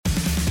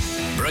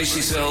Brace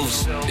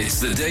yourselves.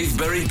 It's the Dave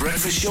Berry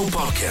Breakfast Show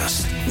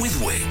podcast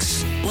with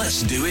Wix.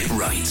 Let's do it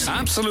right.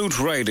 Absolute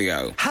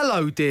Radio.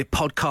 Hello, dear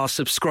podcast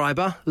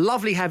subscriber.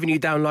 Lovely having you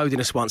downloading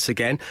us once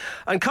again.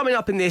 And coming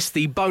up in this,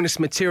 the bonus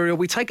material,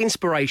 we take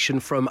inspiration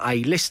from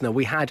a listener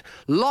we had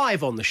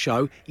live on the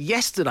show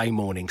yesterday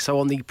morning. So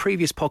on the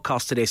previous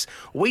podcast to this,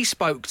 we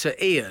spoke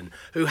to Ian,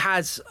 who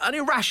has an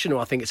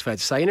irrational, I think it's fair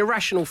to say, an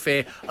irrational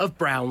fear of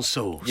brown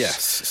sauce.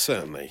 Yes,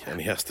 certainly.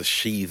 And he has to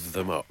sheathe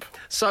them up.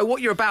 So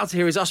what you're about to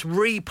hear is us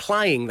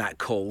replaying that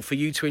call for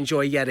you to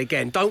enjoy yet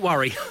again. Don't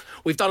worry,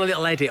 we've done a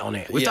little edit on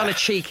it. We've done a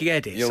cheeky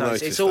edit, You'll so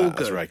it's all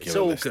good. It's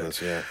all good.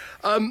 Yeah.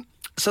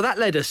 So that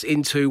led us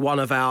into one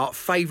of our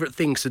favourite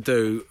things to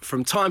do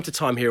from time to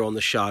time here on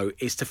the show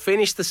is to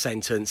finish the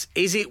sentence,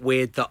 is it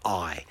weird that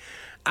I?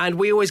 And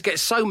we always get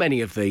so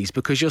many of these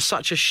because you're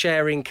such a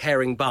sharing,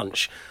 caring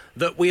bunch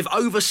that we've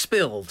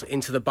overspilled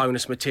into the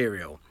bonus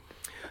material.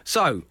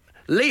 So,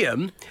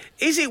 Liam,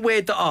 is it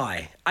weird that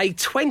I, a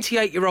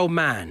 28-year-old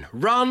man,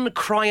 run,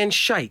 cry and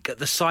shake at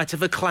the sight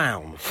of a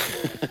clown?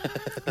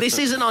 This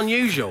isn't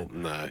unusual.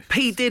 No.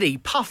 P. Diddy,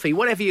 Puffy,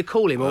 whatever you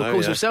call him, or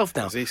calls himself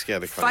now. Is he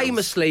scared of clowns?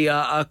 Famously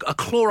a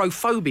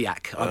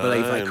chlorophobiac, I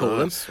believe they call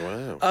them.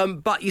 Wow.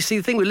 But you see,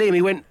 the thing with Liam,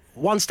 he went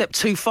one step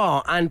too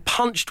far and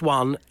punched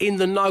one in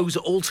the nose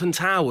at Alton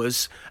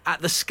Towers at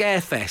the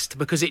Scarefest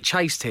because it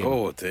chased him.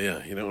 Oh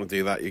dear, you don't want to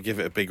do that. You give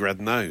it a big red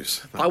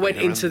nose. I went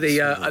into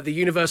at the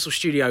Universal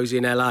Studios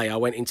in LA. I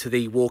went into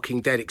the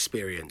Walking Dead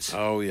experience.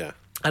 Oh yeah.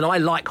 And I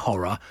like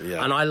horror,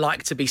 Yeah. and I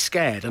like to be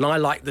scared, and I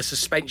like the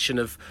suspension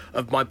of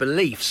my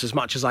beliefs as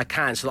much as I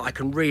can so that I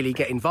can really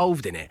get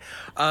involved in it.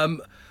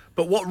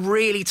 But what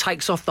really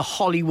takes off the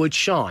Hollywood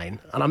shine,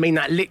 and I mean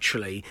that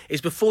literally, is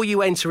before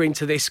you enter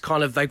into this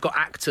kind of, they've got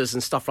actors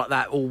and stuff like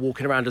that all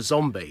walking around as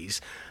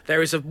zombies,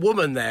 there is a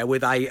woman there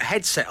with a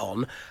headset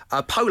on,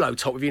 a polo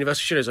top with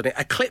Universal Studios on it,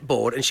 a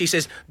clipboard, and she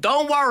says,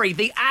 "Don't worry,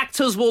 the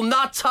actors will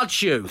not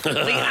touch you.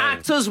 The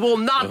actors will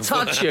not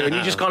touch you." And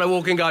you just kind of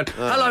walk in going,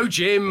 "Hello,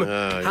 Jim.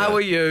 How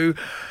are you?"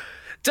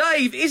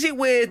 Dave, is it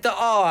weird that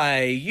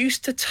I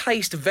used to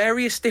taste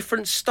various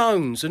different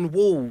stones and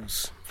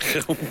walls?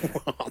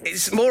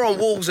 It's more on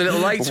walls a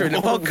little later in the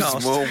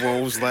podcast. More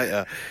walls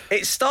later.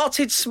 It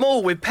started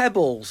small with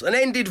pebbles and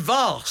ended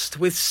vast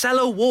with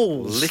cellar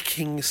walls.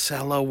 Licking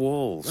cellar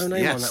walls. No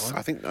name yes, on that one.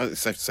 I think it's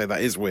safe to say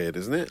that is weird,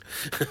 isn't it?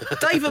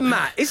 Dave and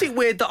Matt, is it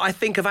weird that I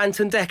think of Ant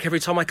and Dec every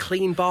time I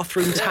clean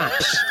bathroom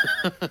taps?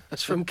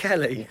 That's from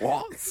Kelly.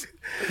 What?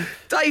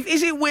 Dave,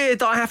 is it weird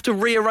that I have to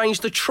rearrange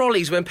the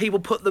trolleys when people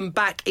put them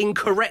back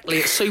incorrectly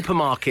at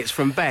supermarkets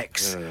from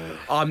Beck's?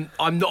 I'm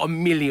not a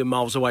million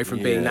miles away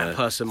from being that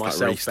person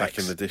myself, Like Bex.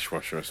 restacking the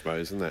dishwasher, I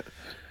suppose, isn't it?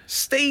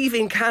 Steve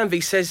in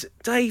Canvey says,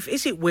 Dave,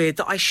 is it weird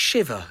that I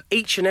shiver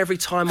each and every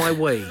time I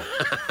wee?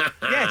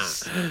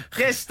 Yes,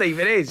 Steve,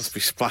 it is.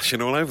 Be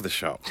splashing all over the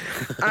shop.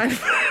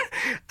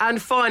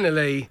 And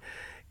finally,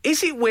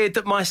 is it weird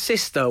that my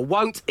sister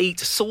won't eat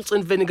salt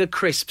and vinegar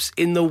crisps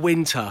in the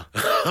winter?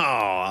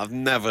 Oh, I've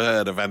never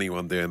heard of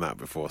anyone doing that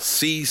before.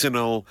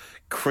 Seasonal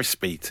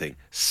crisp eating.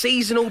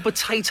 Seasonal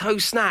potato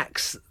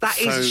snacks. That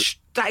is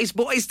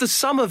what is the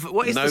summer?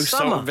 What is no the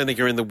summer? salt and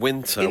vinegar in the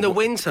winter. In the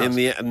winter.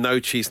 No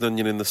cheese and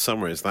onion in the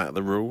summer. Is that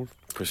the rule?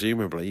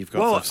 Presumably, you've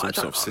got to have some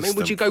sort of system. I mean,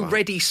 would you go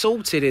ready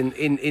salted in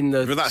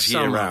the But that's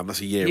summer? year-round. That's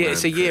a year-round. Yeah,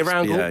 it's a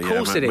year-round. Of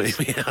course it is.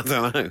 Maybe, I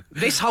don't know.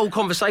 This whole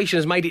conversation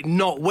has made it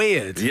not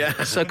weird.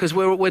 Yeah. So, because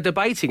we're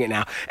debating it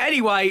now.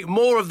 Anyway,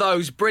 more of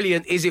those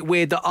brilliant Is It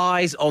Weird That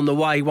I's on the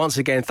way. Once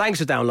again, thanks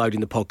for downloading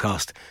the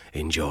podcast.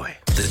 Enjoy.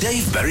 The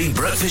Dave Berry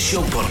Breakfast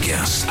Show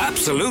podcast.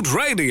 Absolute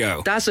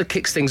Radio. Dazza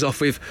kicks things off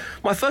with,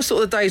 my first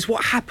thought of the day is,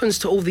 what happens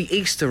to all the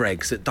Easter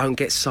eggs that don't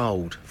get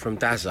sold from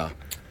Dazza?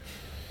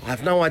 I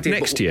have no idea.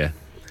 Next year.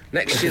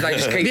 Next year they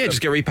just keep Yeah, them.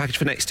 just get repackaged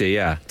for next year,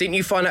 yeah. Didn't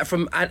you find out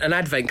from an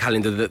advent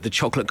calendar that the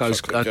chocolate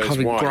goes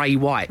covered white.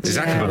 grey-white?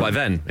 Exactly, but by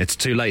then, it's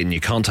too late and you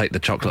can't take the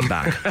chocolate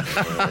back.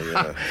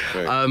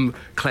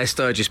 Claire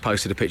Sturgis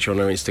posted a picture on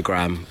her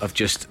Instagram of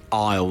just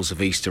aisles of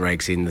Easter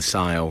eggs in the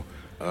sale.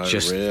 Oh,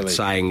 just really?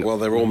 saying, well,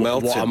 they're all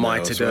melted. What am I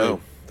now to as do?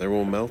 well. They're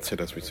all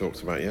melted, as we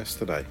talked about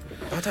yesterday.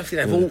 I don't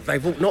think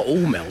they've all not all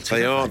melted.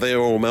 They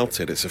are all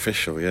melted. It's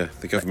official. Yeah,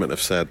 the government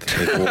have said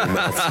they've all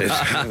melted.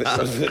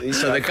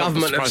 So the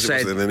government have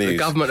said the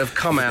government have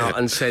come out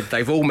and said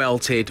they've all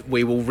melted.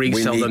 We will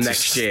resell them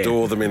next year.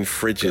 Store them in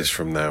fridges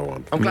from now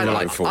on. I'm glad.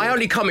 I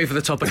only come here for the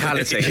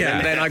topicality,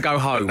 and then I go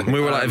home. We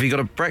were like, have you got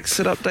a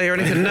Brexit update or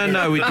anything?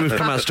 No, we've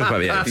come out to talk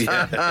about it.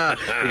 Yeah.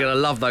 You're going to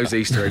love those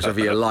Easter eggs,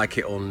 whether you like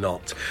it or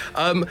not.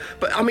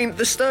 But I mean,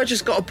 the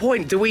Sturgis got a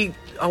point.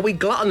 Are we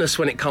gluttonous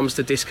when it comes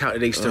to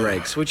discounted Easter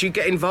eggs? Would you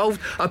get involved?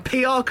 A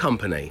PR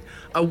company,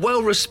 a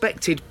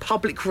well-respected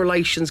public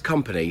relations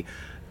company.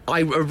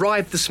 I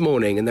arrived this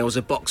morning and there was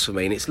a box for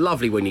me, and it's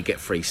lovely when you get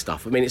free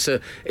stuff. I mean, it's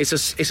a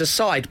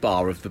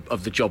sidebar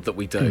of the job that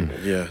we do.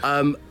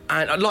 And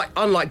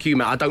unlike you,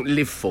 Matt, I don't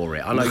live for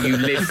it. I know you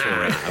live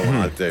for it.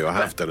 Well, I do. I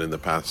have done in the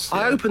past.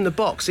 I opened the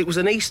box. It was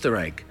an Easter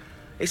egg.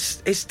 It's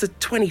the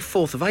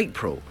 24th of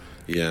April.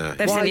 Yeah.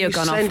 They've sent you a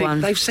gone-off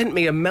one. They've sent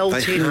me a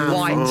melted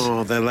white.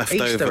 Oh, they're left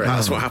Easter over. egg.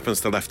 That's what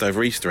happens to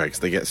leftover Easter eggs.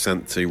 They get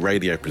sent to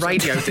radio presenters.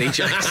 Radio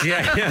DJs.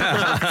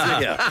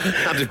 Yeah.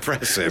 How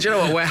depressing. Do you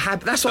know what? We're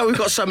happy. That's why we've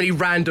got so many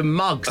random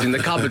mugs in the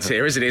cupboards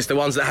here, isn't it? It's the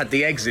ones that had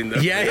the eggs in them.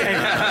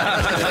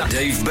 The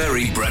Dave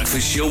Berry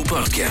Breakfast Show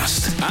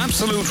Podcast.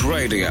 Absolute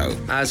Radio.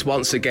 As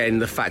once again,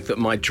 the fact that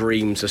my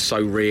dreams are so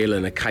real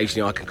and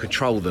occasionally I can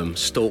control them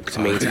stalked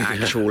me into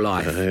actual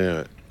life.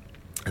 Yeah.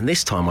 And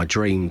this time I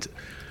dreamed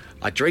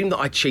that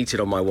I cheated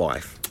on my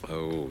wife.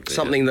 Oh, dear.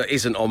 Something that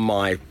isn't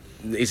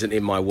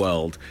in my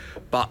world.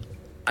 But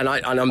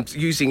I'm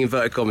using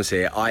inverted commas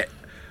here.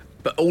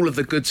 But all of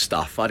the good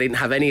stuff, I didn't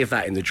have any of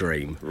that in the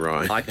dream.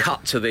 Right. I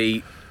cut to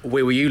the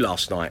 "Where were you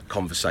last night?"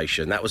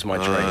 conversation. That was my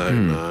dream. Oh,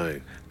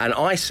 no. And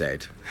I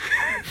said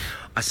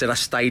I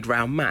stayed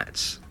round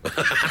Matt's.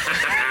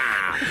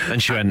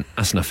 And she went,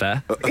 that's an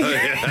affair.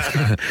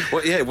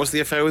 Well, yeah, what's the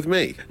affair with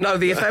me? No,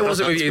 the affair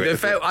wasn't with you. The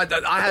That's affair,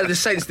 I had the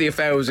sense the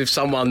affair was with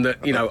someone that,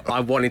 I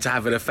wanted to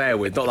have an affair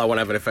with. Not that I want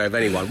to have an affair with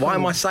anyone. Why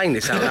am I saying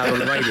this out loud on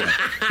the radio?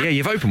 Yeah,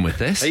 you've opened with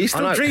this. Are you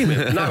still dreaming?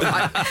 No,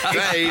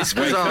 It's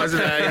bizarre, isn't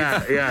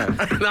it?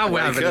 Yeah. Now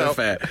we're having an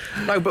affair.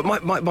 No, but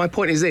my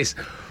point is this.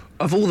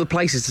 Of all the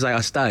places to say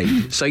I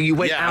stayed, so you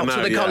went out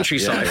to the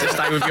countryside to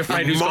stay with your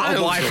friend who's got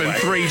a wife and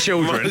 3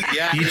 children.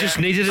 You just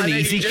needed an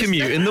easy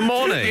commute in the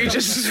morning. You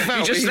just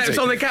slept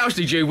on the couch,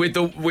 did you,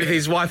 with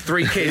his wife,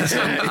 3 kids?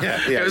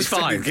 It was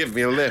fine. He give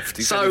me a lift.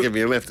 He said he'd give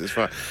me a lift. It's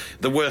fine.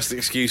 The worst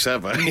excuse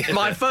ever.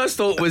 My first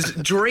thought was,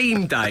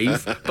 dream,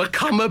 Dave,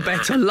 become a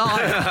better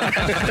liar.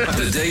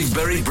 The Dave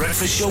Berry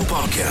Breakfast Show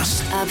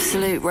Podcast.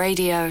 Absolute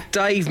Radio.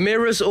 Dave,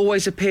 mirrors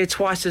always appear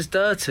twice as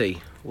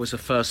dirty, was the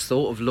first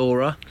thought of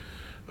Laura.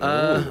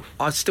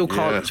 I still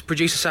can't. Yeah.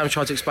 Producer Sam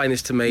tried to explain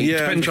this to me.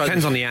 Yeah.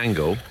 Depends on the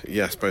angle.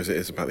 Yeah, I suppose it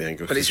is about the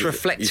angle. But it's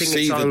reflecting You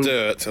see its own- the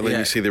dirt, and then Yeah.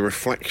 you see the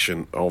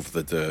reflection of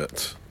the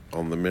dirt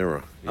on the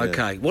mirror. Yeah.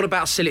 Okay, what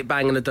about Sill It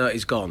Bang and the Dirt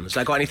Is Gone? Has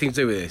that got anything to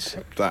do with this?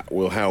 That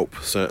will help,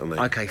 certainly.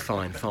 Okay,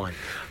 fine.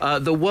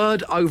 The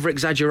word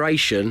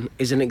over-exaggeration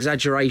is an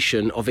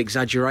exaggeration of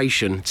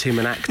exaggeration, Tim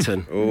and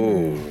Acton.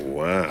 Oh,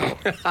 wow.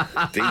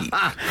 Deep.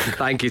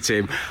 Thank you,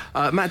 Tim.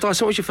 Matt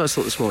Dyson, what was your first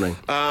thought this morning?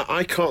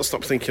 I can't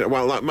stop thinking,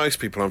 well, like most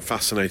people, I'm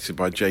fascinated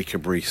by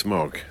Jacob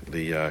Rees-Mogg,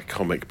 the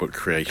comic book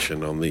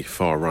creation on the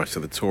far right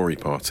of the Tory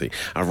party.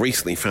 I've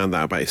recently found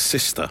out about his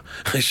sister.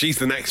 She's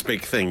the next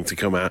big thing to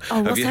come out.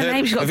 Oh, what's her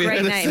name? She's got a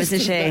great name, isn't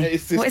she?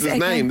 His What is sister's it again?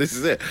 name, this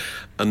is it.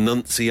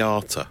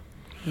 Nunziata.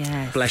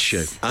 Yes. Bless you.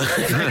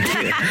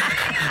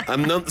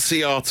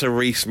 Nunziata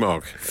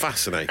Rees-Mogg.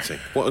 Fascinating.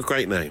 What a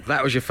great name.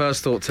 That was your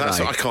first thought today. That's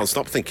what I can't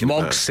stop thinking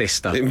Mogg's about.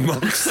 sister.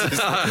 Mogg's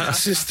sister.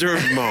 Sister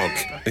of Mogg.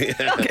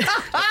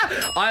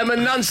 I am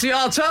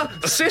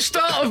Nunziata,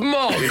 sister of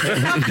Mogg.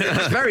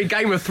 It's very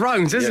Game of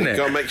Thrones, isn't You've it?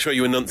 got to make sure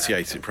you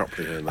enunciate it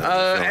properly.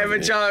 Emma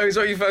Jones,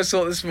 what you first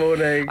thought this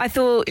morning? I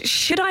thought,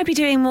 should I be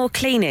doing more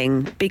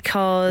cleaning?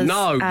 Because...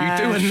 No, you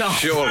do enough.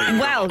 Surely.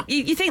 Well,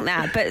 you think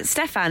that, but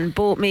Stefan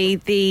bought me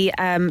the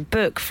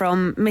book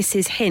from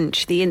Mrs.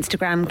 Hinch, the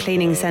Instagram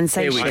cleaning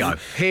sensation.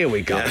 Here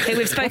we go. Who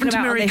we've spoken What happened to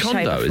about on Marie this show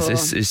Kondo?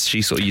 before. Is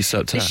she sort of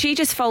usurped her? She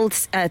just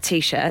folds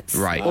T-shirts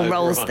Right. or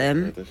rolls right.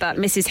 them, but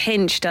Mrs.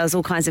 Hinch does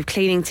all kinds of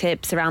cleaning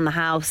tips around the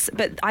house.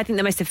 But I think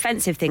the most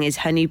offensive thing is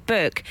her new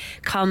book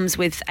comes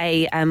with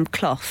a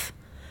cloth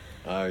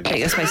that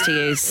you're supposed to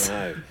use.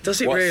 Does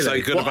it What's really?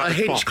 so good what, about a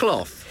the Hinch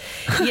cloth?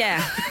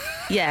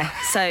 Yeah.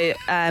 So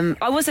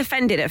I was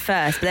offended at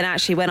first, but then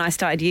actually when I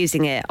started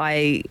using it,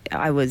 I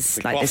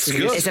was like, cloth's "This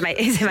good. is it's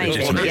amazing."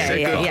 It's Yeah, a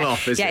yeah, good yeah.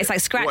 cloth, isn't Yeah, it? it's like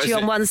What scratchy is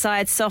on it? one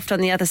side, soft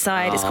on the other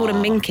side. It's called a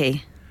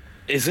minky.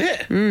 Is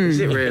it? Is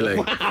it really?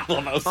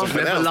 I've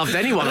never loved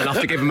anyone enough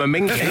to give him a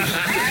minky.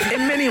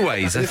 In many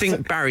ways, I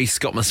think Barry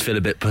Scott must feel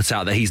a bit put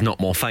out that he's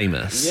not more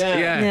famous.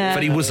 Yeah.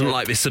 But he wasn't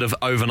like this sort of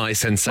overnight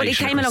sensation. Well, he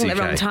came across along at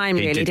the UK. wrong time,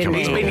 really, did didn't come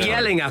he? along He's at been the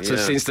wrong yelling at us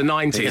Yeah. since the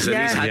 90s,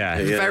 and he's had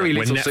time. very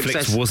When little Netflix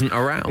success. wasn't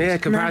around. Yeah,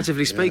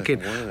 comparatively speaking.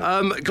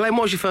 Glenn,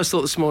 what was your first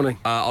thought this morning?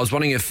 I was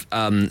wondering if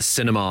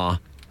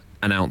cinema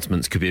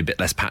announcements could be a bit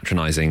less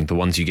patronising, the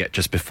ones you get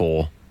just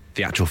before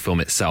the actual film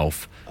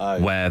itself,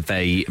 where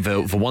the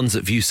ones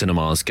that view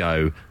cinemas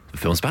go, the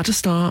film's about to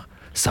start,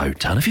 so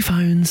turn off your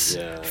phones,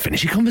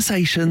 finish your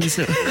conversations,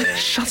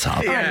 shut up.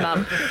 All right,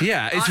 Mum.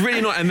 Yeah, it's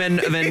really not. And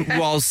then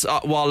while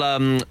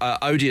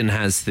Odeon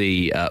has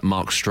the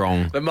Mark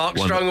Strong, The Mark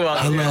Strong one.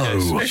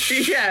 Hello.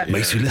 Yeah.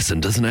 Makes you listen,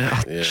 doesn't it?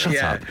 Oh, shut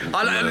Yeah. up.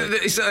 I know,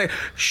 it's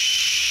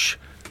shh.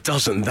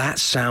 Doesn't that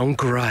sound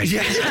great?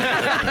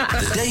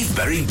 The Dave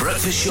Berry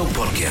Breakfast Show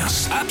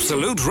Podcast.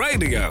 Absolute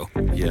Radio.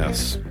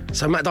 Yes.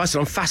 So, Matt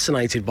Dyson, I'm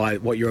fascinated by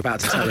what you're about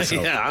to tell us.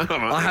 Yeah.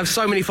 I have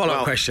so many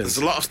follow-up questions.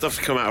 There's a lot of stuff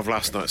to come out of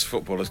last night's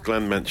football. As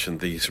Glenn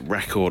mentioned, the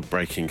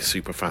record-breaking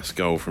super-fast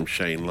goal from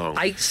Shane Long.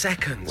 8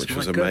 seconds. Which my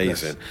was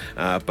goodness. amazing.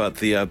 But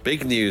the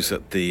big news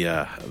at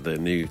the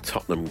new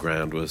Tottenham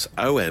ground was,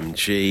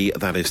 OMG,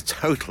 that is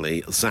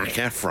totally Zac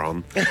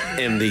Efron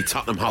in the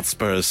Tottenham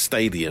Hotspurs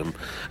stadium.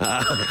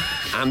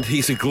 And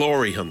he's a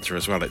glory hunter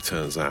as well, it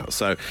turns out.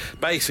 So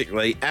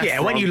basically, Efron... Yeah,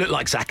 when you look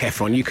like Zac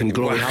Efron, you can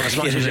glory hunt as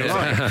much as you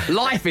like.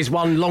 Life his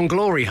one long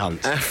glory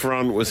hunt.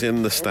 Efron was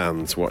in the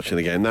stands watching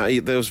the game. Now,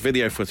 there was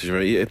video footage of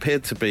it. He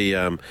appeared to be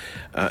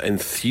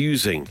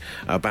enthusing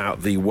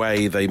about the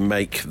way they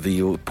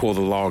pour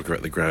the lager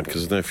at the ground,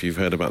 because I don't know if you've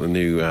heard about the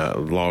new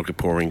lager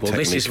pouring technique.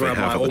 This is where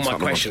all my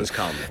questions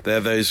come. They're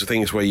those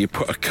things where you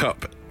put a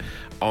cup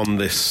on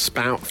this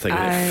spout thing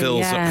and it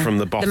fills up from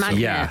the bottom.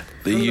 Yeah.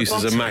 It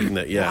uses a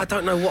magnet, yeah. Well, I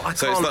don't know what I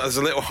So can't... it's like there's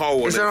a little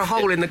hole. Is there a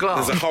hole in the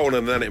glass? There's a hole,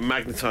 and then it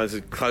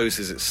magnetises,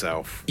 closes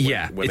itself.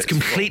 When it's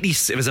completely...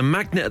 There's a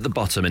magnet at the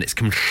bottom, and it's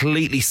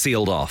completely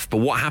sealed off. But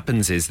what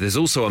happens is there's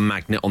also a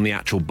magnet on the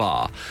actual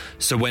bar.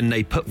 So when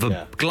they put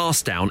the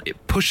glass down,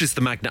 it pushes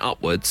the magnet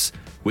upwards,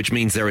 which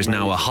means there is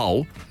now a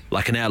hole,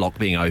 like an airlock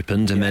being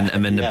opened, and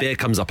then the beer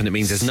comes up, and it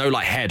means there's no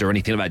like head or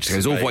anything like that. It just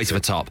goes all the way to the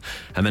top,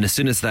 and then as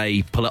soon as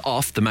they pull it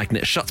off, the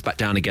magnet shuts back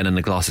down again, and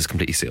the glass is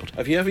completely sealed.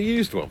 Have you ever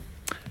used one?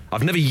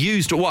 I've never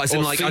used what? As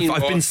in, Or like, seen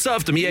I've what? been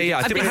served them. Yeah.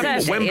 I think they have them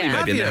at Wembley,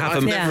 maybe. And they have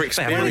them. I've never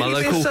They have them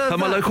experienced at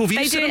my local View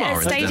They do it Cinema.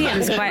 at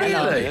stadiums quite a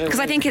lot. Because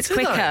I think it's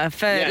quicker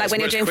for like when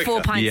you're doing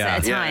 4 pints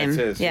at a time. Yeah, it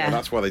is. Yeah,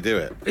 that's why they do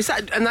it. Is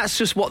that, and that's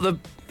just what the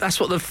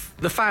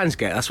fans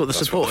get. That's what the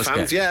supporters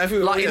fans, get. Yeah,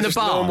 everyone, like in the just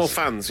bars. normal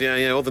fans.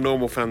 Yeah, all the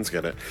normal fans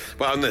get it.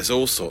 Well, and there's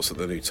all sorts at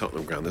the new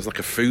Tottenham ground. There's like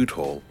a food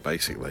hall,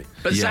 basically.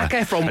 But Zac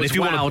Efron was and if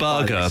you want a wowed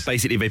by burger, this.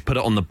 basically they put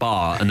it on the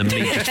bar and the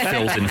meat just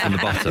fills in from the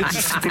bottom.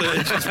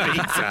 Splurges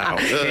meat out.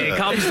 Here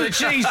comes the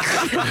cheese.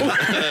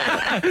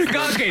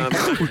 Go again.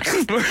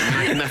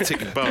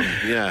 Magnetic bun,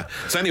 yeah.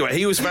 So anyway,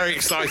 he was very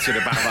excited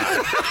about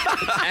that.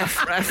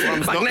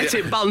 Efron's not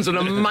Magnetic bun's an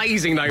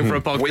amazing name for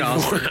a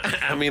podcast.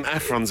 I mean,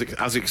 Efron's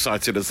as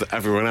excited as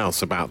everyone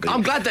else about the.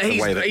 I'm glad that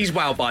he's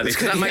wowed by this,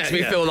 because that makes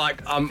me feel like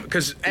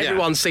because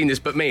everyone's seen this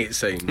but me, it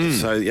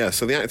seems. So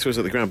the actor was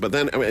at the ground, but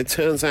then it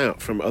turns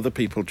out from other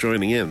people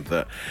joining in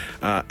that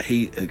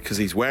because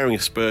he's wearing a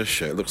Spurs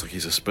shirt, it looks like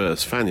he's a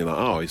Spurs fan. You're like,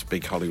 oh, he's a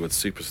big Hollywood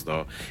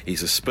superstar.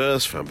 He's a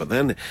Spurs fan, but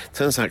then it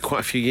turns out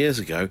quite a few years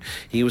ago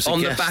he was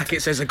on the back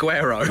it says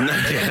Aguero.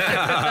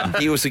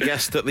 He was a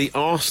guest at the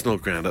Arsenal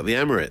ground at the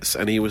Emirates,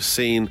 and he was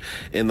seen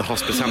in the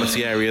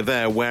hospitality area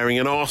there wearing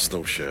an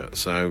Arsenal shirt.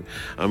 So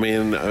I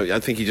mean, I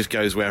think he just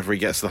goes wherever he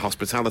gets the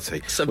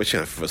hospitality, which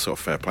for sort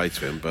of fair play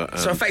to him. But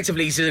so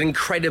effectively, he's an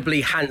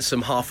incredibly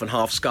handsome half and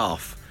half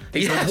scarf.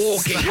 He's a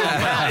walking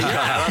half.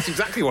 Yeah, that's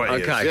exactly what he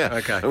is. Yeah.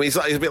 Okay. I mean, he's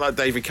a bit like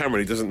David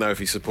Cameron. He doesn't know if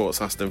he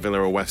supports Aston Villa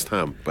or West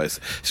Ham, but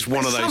it's just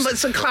one of those.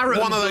 It's a claret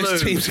one of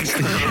those teams. Blue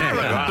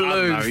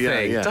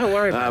thing. Don't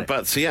worry about it.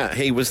 But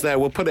he was there.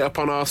 We'll put it up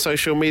on our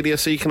social media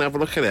so you can have a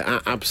look at it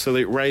at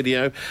Absolute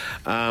Radio.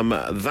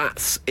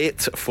 That's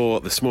it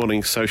for this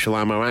morning's Social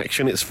Ammo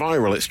action. It's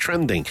viral. It's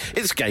trending.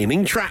 It's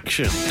gaining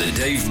traction. The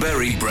Dave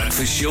Berry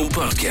Breakfast Show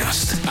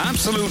Podcast.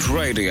 Absolute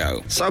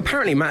Radio. So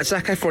apparently, Matt,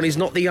 Zac Efron is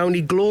not the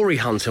only glory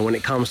hunter when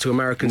it comes to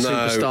American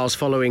superstars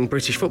following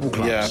British football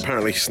clubs. Yeah,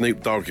 apparently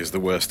Snoop Dogg is the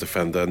worst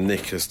offender.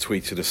 Nick has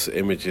tweeted us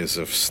images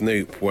of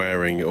Snoop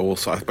wearing all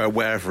sorts, but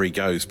wherever he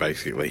goes,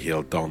 basically,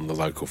 he'll don the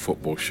local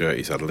football shirt.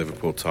 He's had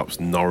Liverpool tops,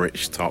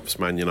 Norwich tops,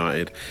 Man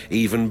United,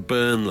 even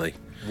Burnley.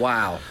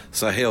 Wow.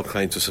 So he'll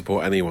claim to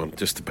support anyone,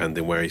 just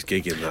depending where he's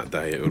gigging that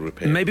day, it would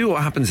appear. Maybe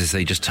what happens is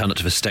they just turn up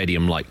to the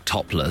stadium like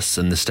topless,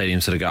 and the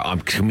stadium sort of go,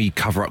 can we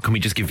cover up? Can we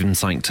just give him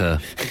something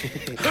to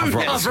cover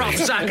up? Cover up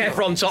Zac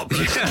Efron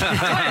topless. Can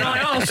I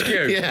ask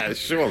you? Yeah,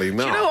 surely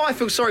not. Do you know what I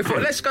feel sorry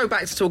for? Let's go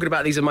back to talking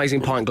about these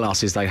amazing pint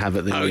glasses they have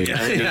at the new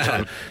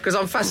time. Because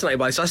I'm fascinated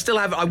by this.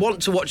 I want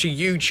to watch a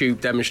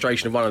YouTube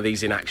demonstration of one of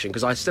these in action,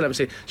 because I still haven't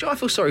seen. Do you know what I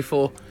feel sorry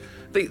for?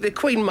 The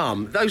Queen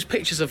Mum, those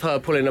pictures of her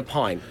pulling a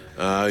pint.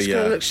 It's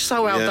going to look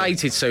so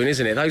outdated soon,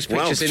 isn't it? Those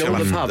pictures in all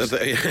the pubs.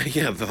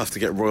 They'll have to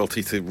get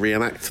royalty to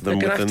reenact them.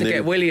 They're going to have to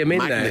get William in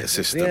magnet there.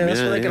 System. Yeah, that's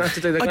what they're going to have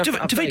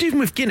to do. Do they do them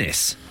with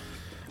Guinness?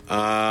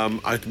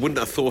 I wouldn't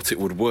have thought it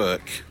would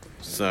work.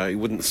 So it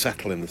wouldn't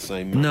settle in the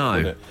same manner, No.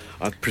 would it?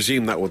 I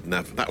presume that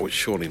would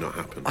surely not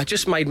happen. I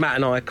just made Matt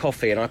and I a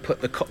coffee, and I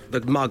put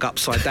the mug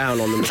upside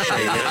down on the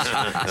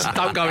machine. So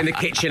don't go in the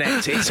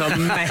kitchenette. It's a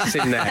mess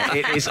in there.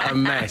 It is a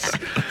mess.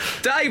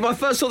 Dave, I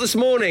first thought this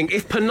morning,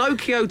 if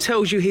Pinocchio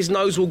tells you his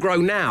nose will grow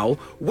now,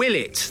 will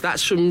it?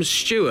 That's from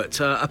Stuart.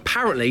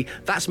 Apparently,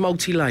 that's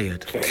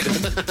multi-layered.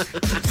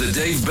 The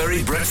Dave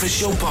Berry Breakfast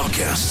Show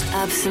Podcast.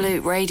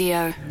 Absolute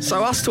Radio.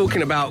 So us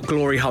talking about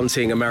glory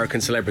hunting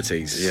American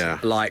celebrities,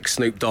 like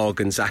Snoop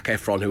Dogg and Zac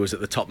Efron, who was at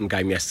the Tottenham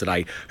game yesterday,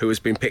 who has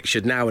been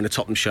pictured now in a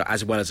Tottenham shirt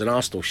as well as an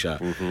Arsenal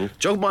shirt,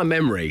 jogged my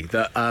memory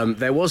that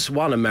there was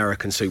one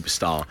American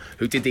superstar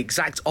who did the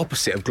exact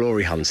opposite of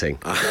glory hunting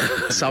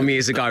some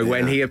years ago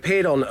when he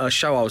appeared on a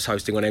show I was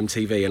hosting on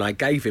MTV, and I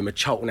gave him a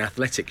Charlton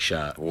Athletic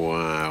shirt.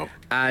 Wow.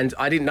 And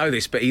I didn't know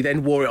this, but he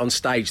then wore it on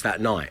stage that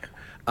night.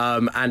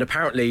 And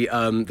apparently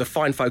the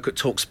fine folk at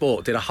Talk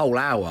Sport did a whole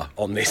hour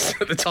on this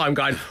at the time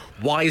going,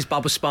 why is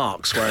Bubba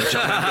Sparks wearing a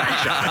chocolate black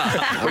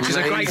shirt? Which is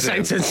a great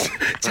sentence.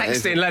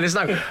 Text in, let us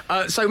know.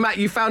 So, Matt,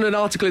 you found an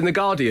article in The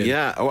Guardian.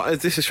 Yeah, well,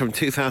 this is from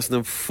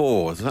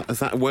 2004. Does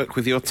that work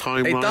with your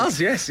timeline? It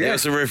does, yes. Yeah,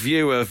 it's a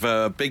review of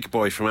Big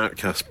Boy from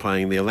Outkast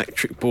playing the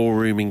Electric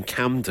Ballroom in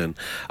Camden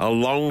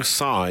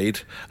alongside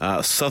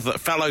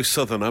fellow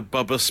Southerner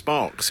Bubba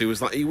Sparks, who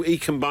was like, he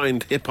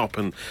combined hip-hop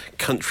and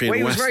country and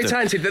he was western.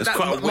 very talented.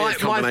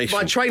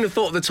 My train of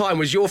thought at the time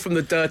was, you're from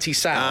the dirty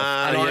south,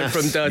 and I'm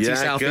from dirty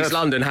south East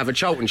London, have a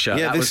Cholton shirt.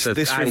 Yeah, that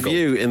this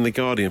review in The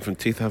Guardian from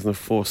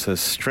 2004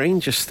 says,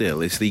 stranger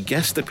still is the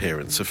guest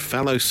appearance of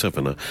fellow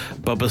Southerner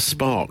Bubba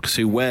Sparks,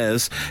 who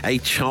wears a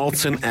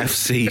Charlton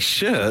FC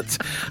shirt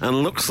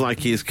and looks like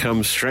he has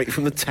come straight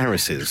from the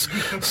terraces.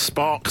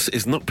 Sparks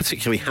is not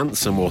particularly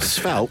handsome or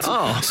svelte,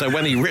 so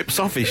when he rips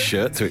off his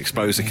shirt to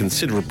expose a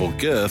considerable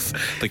girth,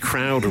 the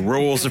crowd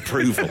roars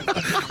approval.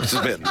 Which is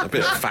a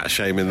bit of fat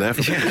shaming there.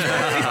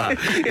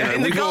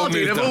 In The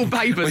Guardian of all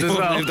papers as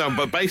well. Moved on,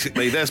 but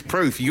basically, there's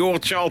proof your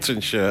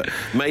Charlton shirt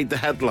made the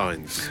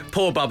headlines.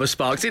 Poor Bubba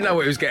Sparks didn't know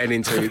what he was getting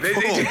into.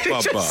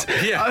 Bubba.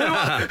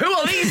 Who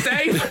are these,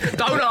 Dave?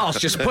 Don't ask,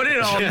 just put it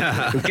on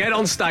and get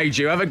on stage.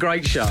 You have a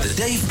great show. The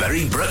Dave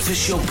Berry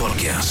Breakfast Show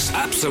Podcast.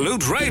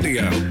 Absolute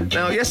Radio.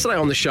 Now, yesterday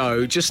on the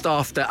show, just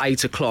after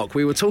 8 o'clock,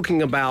 we were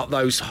talking about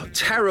those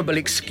terrible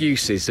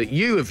excuses that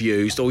you have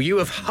used or you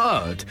have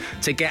heard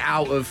to get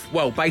out of,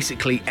 well,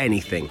 basically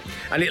anything.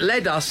 And it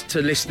led us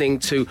to listening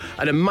to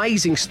an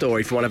amazing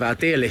story from one of our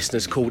dear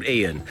listeners called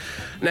Ian.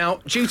 Now,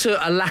 due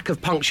to a lack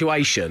of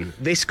punctuation,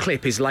 this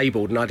clip is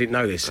labelled, and I didn't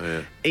know this,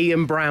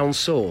 Ian Brown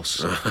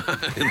Sauce.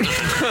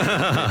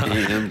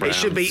 It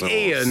should be sauce.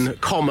 Ian,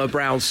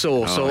 Brown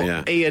Sauce,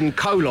 Ian,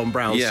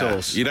 Brown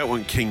Sauce. You don't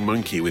want King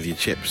Monkey with your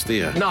chips, do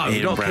you? No,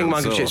 Ian not Brown King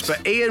Monkey sauce. chips,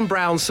 but Ian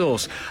Brown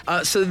Sauce.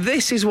 So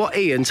this is what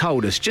Ian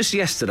told us just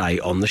yesterday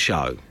on the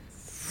show.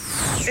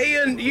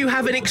 Ian, you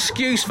have an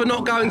excuse for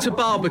not going to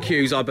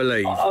barbecues, I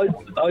believe.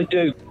 I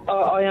do.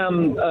 I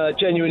am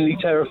genuinely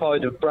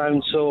terrified of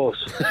brown sauce.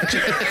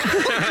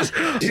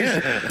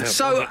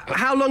 So,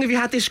 how long have you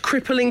had this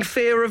crippling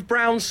fear of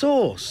brown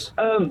sauce?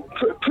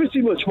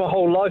 Pretty much my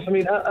whole life. I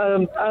mean,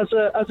 as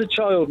a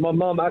child, my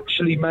mum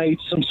actually made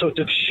some sort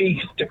of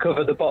sheath to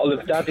cover the bottle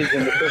of Daddy's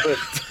in the cupboard.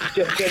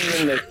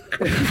 Genuinely.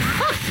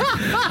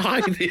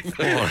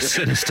 What a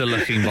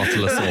sinister-looking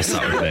bottle of sauce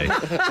that would be.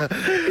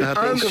 It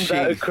comes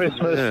out at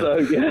Christmas, so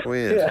yeah.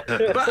 Weird.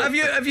 Yeah. But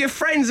have your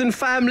friends and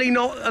family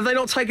have they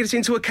not taken this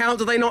into account?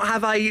 Do they not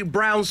have a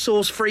brown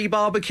sauce-free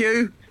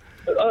barbecue?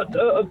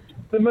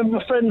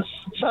 My friends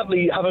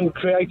sadly haven't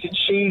created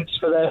sheaths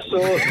for their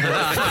sauce.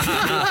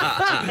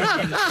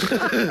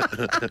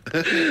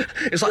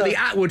 It's like the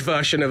Atwood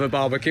version of a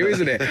barbecue,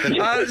 isn't it?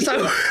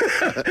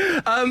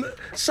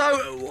 So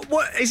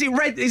what is it?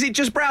 Red? Is it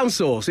just brown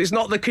sauce? It's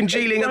not the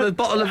congealing at the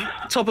bottom of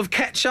top of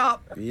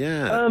ketchup.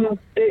 Yeah.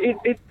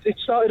 It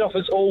started off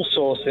as all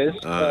sauces.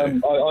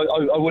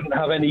 I wouldn't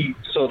have any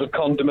sort of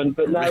condiment,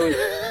 but now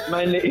it's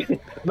mainly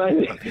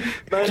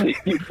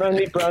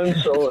brown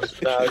sauce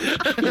now.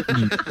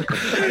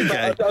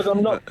 Okay.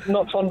 I'm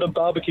not fond of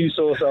barbecue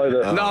sauce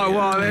either. No,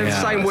 well,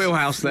 same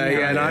wheelhouse there.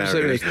 Yeah,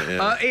 absolutely.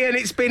 Ian,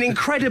 it's been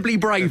incredibly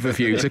brave of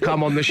you to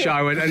come on the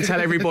show and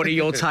tell everybody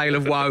your tale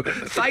of woe.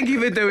 Thank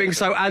you for doing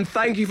so, and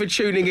thank you for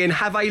tuning in.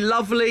 Have a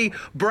lovely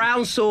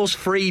brown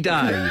sauce-free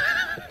day.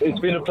 It's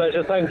been a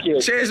pleasure. Thank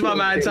you. Cheers, my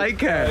man. Take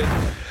care.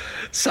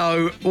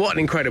 So, what an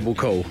incredible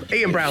call.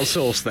 Ian Brown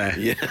Sauce there.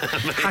 Yeah.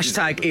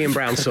 Hashtag Ian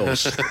Brown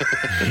Sauce. Get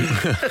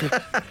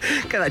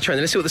that trend.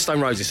 Let's see what the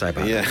Stone Roses say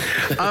about it.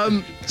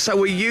 So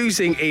we're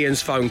using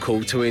Ian's phone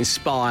call to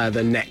inspire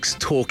the next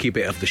talky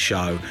bit of the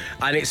show.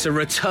 And it's a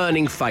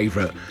returning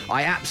favourite.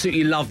 I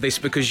absolutely love this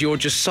because you're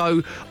just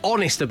so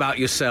honest about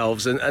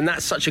yourselves. And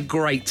that's such a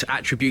great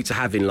attribute to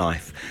have in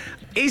life.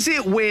 Is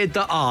it weird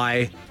that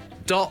I... ...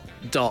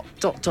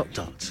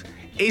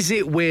 Is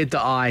it weird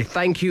that I...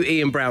 Thank you,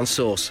 Ian Brown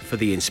Sauce, for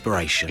the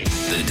inspiration.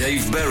 The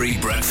Dave Berry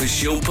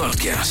Breakfast Show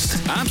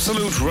Podcast.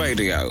 Absolute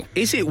Radio.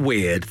 Is it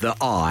weird that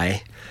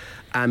I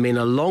am in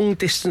a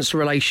long-distance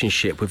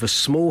relationship with a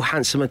small,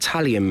 handsome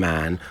Italian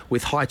man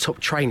with high-top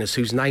trainers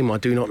whose name I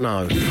do not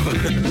know?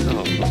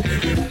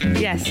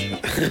 Yes.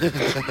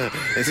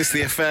 Is this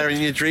the affair in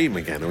your dream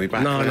again? Are we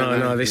back?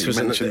 No. This was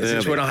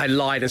when I had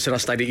lied and said I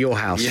stayed at your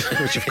house,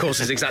 which, of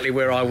course, is exactly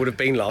where I would have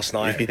been last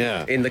night,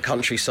 in the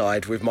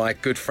countryside with my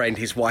good friend,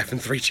 his wife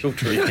and 3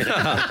 children.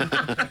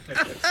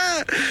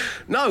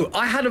 No,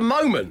 I had a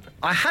moment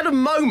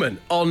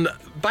on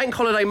Bank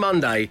Holiday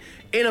Monday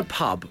in a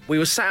pub. We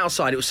were sat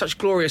outside. It was such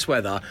glorious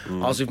weather.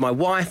 I was with my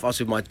wife. I was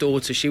with my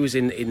daughter. She was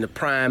in the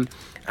pram.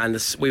 And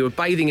we were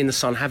bathing in the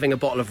sun, having a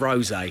bottle of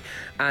rosé.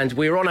 And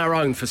we were on our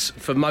own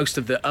for most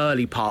of the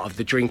early part of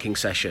the drinking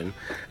session.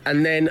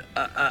 And then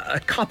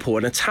a couple,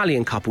 an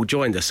Italian couple,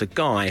 joined us. A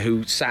guy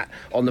who sat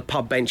on the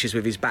pub benches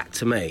with his back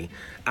to me.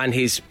 And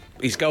his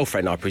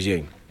girlfriend, I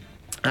presume.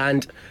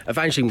 And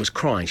Evangeline was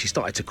crying. She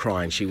started to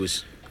cry and she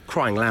was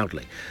crying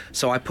loudly.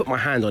 So I put my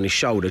hand on his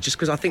shoulder, just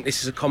because I think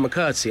this is a common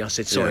courtesy. I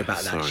said, sorry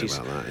about that. Sorry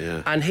about that,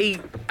 yeah. And he,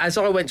 as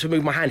I went to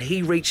move my hand,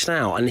 he reached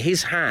out and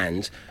his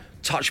hand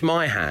touched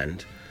my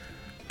hand.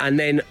 And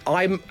then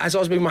as I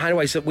was moving my hand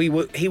away, so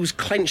he was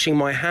clenching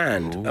my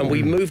hand. Ooh. And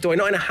we moved away,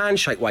 not in a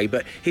handshake way,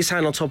 but his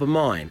hand on top of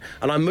mine.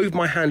 And I moved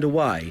my hand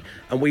away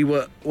and we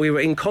were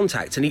in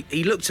contact. And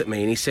he looked at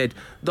me and he said,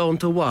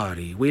 "Don't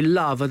worry, we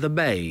love the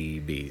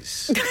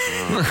babies."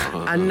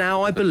 And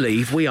now I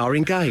believe we are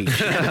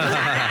engaged.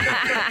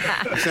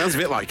 Sounds a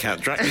bit like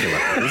Count Dracula,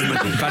 doesn't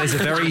it? That is a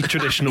very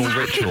traditional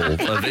ritual.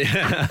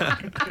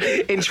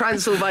 In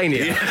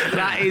Transylvania,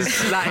 that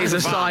is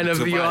a sign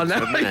of you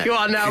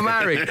are now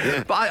married.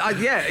 But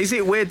is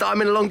it weird that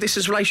I'm in a long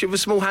distance relationship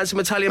with a small, handsome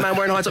Italian man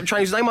wearing high top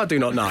trainers? His name I do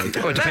not know.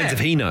 Oh, it depends if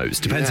he knows.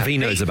 Depends if he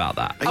knows about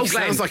that. He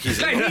sounds like he's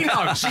in Glenn, he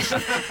knows.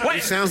 He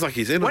sounds like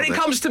he's in When it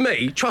comes to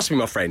me, trust me,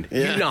 my friend,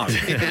 you know.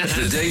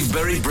 The Dave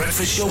Berry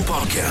Breakfast Show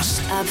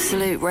Podcast.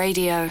 Absolute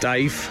Radio.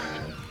 Dave,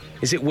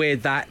 is it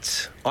weird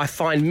that I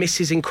find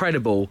Mrs.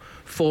 Incredible,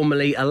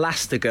 formerly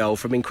Elastigirl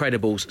from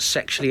Incredibles,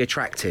 sexually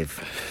attractive?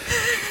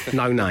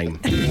 No name.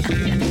 Do you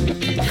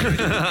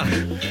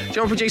want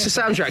to produce a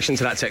sound reaction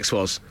to that text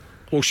was?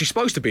 Well, she's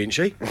supposed to be, isn't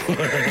she? That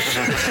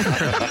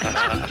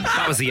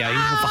was the aim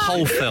of the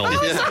whole film.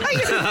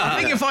 I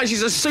think you'll find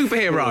she's a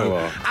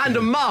superhero and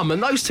a mum,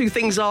 and those two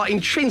things are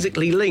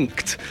intrinsically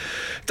linked.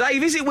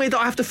 Dave, is it weird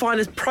that I have to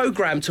find a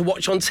programme to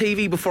watch on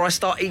TV before I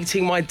start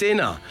eating my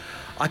dinner?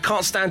 I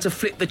can't stand to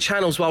flip the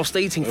channels whilst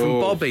eating,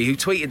 from Bobby, who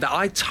tweeted that.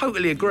 I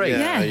totally agree.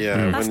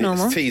 Yeah. That's when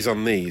normal. It's teas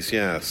on these,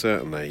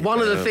 certainly. One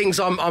of the things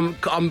I'm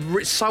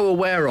so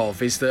aware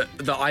of is that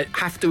I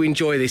have to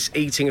enjoy this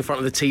eating in front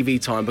of the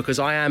TV time, because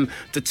I am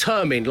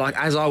determined, like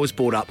as I was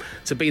brought up,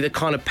 to be the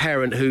kind of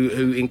parent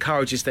who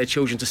encourages their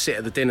children to sit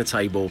at the dinner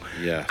table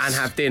and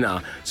have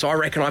dinner. So I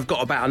reckon I've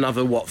got about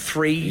another,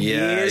 3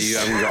 years? You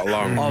haven't got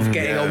long. Of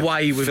getting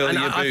away with it. And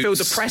I feel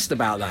depressed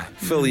about that.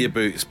 Fill your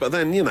boots. But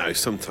then,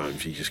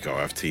 sometimes you just got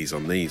to have teas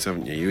on these,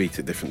 haven't you? You eat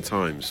at different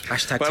times.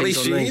 Hashtag but at teas least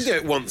on you these. do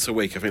it once a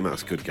week. I think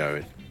that's good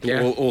going.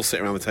 Yeah. All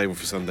sit around the table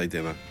for Sunday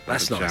dinner.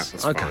 That's have a nice.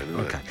 chat. That's fine,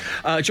 isn't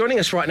it? Joining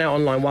us right now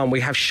on line one, we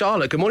have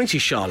Charlotte. Good morning to you,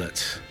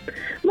 Charlotte.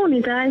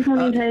 Morning, Dave.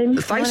 Morning, team.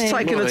 Thanks for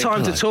taking the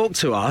time to talk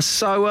to us.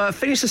 So,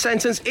 finish the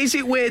sentence. Is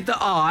it weird that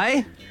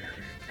I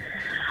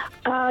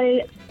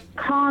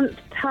can't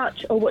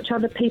touch or watch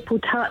other people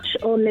touch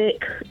or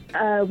lick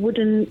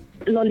wooden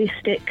lolly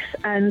sticks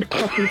and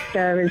coffee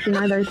stirrers? You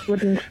know, those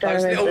wooden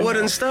stirrers. Those little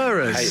wooden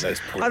stirrers. I hate those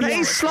That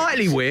is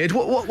slightly weird.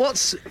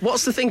 What's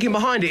the thinking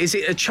behind it? Is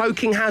it a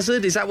choking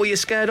hazard? Is that what you're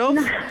scared of?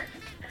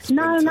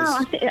 No.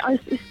 I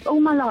think it's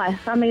all my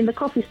life. I mean, the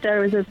coffee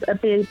stirrers are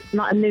being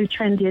like a new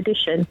trendy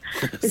addition,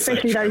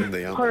 especially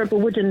those horrible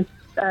wooden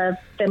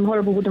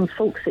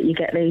forks that you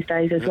get these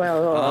days as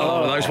well.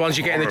 Oh, those ones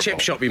you get in the chip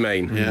shop, you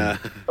mean? Yeah.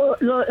 No.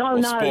 The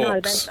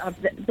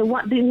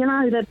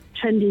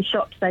trendy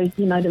shops, the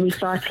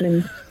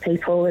recycling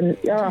people and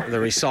The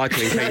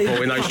recycling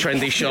people in those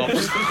trendy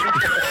shops.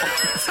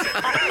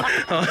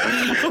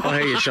 I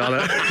hear you,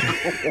 Charlotte.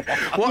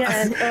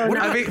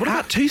 What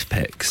about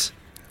toothpicks?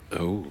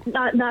 Oh.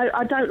 No,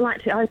 I don't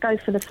like to. I go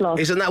for the floss.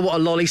 Isn't that what a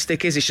lolly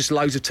stick is? It's just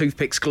loads of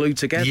toothpicks glued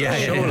together. Yeah,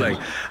 surely.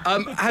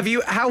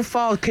 How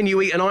far can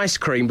you eat an ice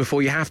cream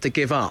before you have to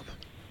give up?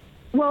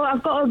 Well,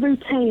 I've got a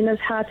routine of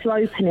how to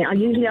open it. I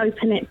usually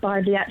open it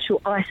by the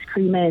actual ice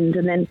cream end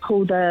and then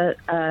pull the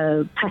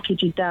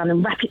packaging down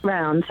and wrap it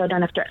round so I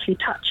don't have to actually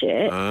touch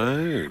it.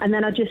 Oh. And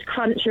then I just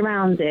crunch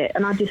around it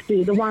and I just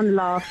do the one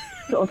last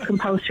sort of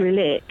compulsory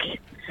lick.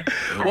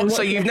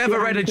 So you've never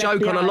read a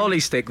joke on a lolly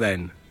stick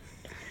then?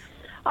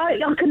 I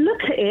can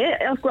look at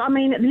it. I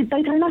mean,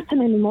 they don't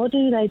happen anymore,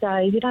 do they,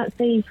 Dave? You don't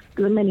see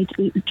many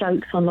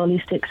jokes on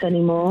lolly sticks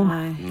anymore.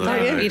 No,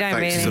 you don't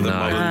thanks really. to the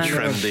modern,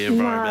 trendy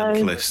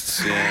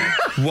environmentalists. Yeah.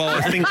 Well,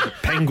 I think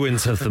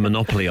penguins have the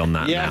monopoly on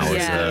that now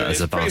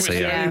as a Pretty much Barca.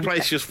 the only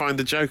place you just find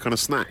a joke on a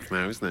snack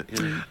now, isn't it?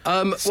 Yeah.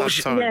 Well,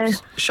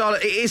 times.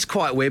 Charlotte, it is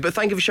quite weird, but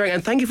thank you for sharing,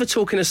 and thank you for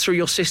talking us through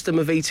your system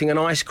of eating an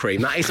ice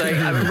cream. That is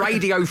a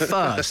radio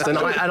first, and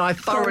I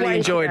thoroughly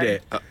enjoyed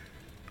it.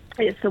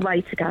 It's the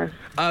way to go.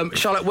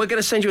 Charlotte, we're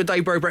going to send you a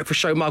Dave Berry Breakfast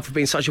Show mug for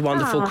being such a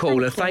wonderful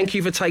caller. Thank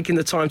you for taking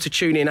the time to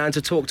tune in and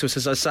to talk to us.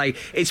 As I say,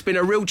 it's been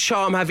a real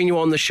charm having you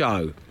on the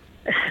show.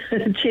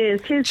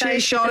 Cheers,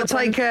 Cheers, Charlotte.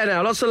 Take care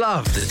now. Lots of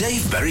love. The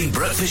Dave Berry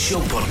Breakfast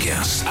Show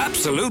Podcast.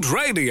 Absolute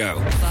Radio.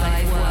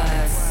 5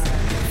 words,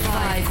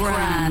 5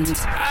 grand.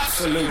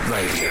 Absolute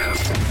Radio.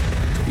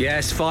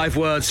 Yes, 5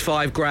 words,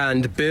 5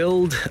 grand.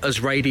 Billed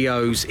as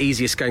radio's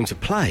easiest game to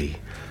play,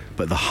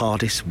 but the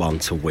hardest one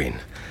to win.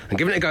 And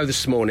giving it a go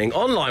this morning,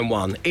 on line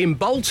 1, in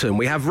Bolton,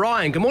 we have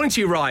Ryan. Good morning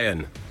to you,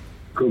 Ryan.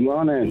 Good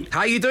morning.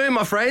 How you doing,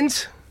 my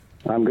friend?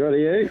 I'm good,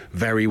 are you?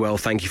 Very well,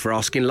 thank you for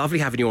asking. Lovely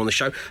having you on the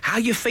show. How are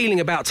you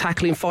feeling about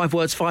tackling 5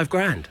 words, 5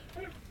 grand?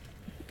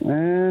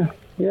 Yeah,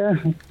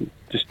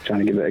 just trying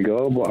to give it a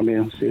go, but I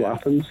mean, see what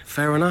happens.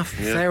 Fair enough,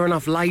 fair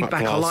enough. Laid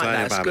back, I like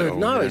that. It's good.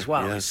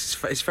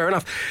 It's fair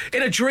enough.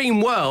 In a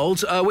dream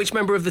world, which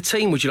member of the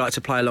team would you like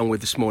to play along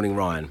with this morning,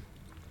 Ryan?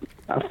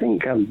 I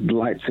think I'd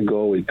like to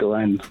go with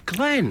Glenn.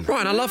 Glenn.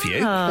 Ryan, I love you.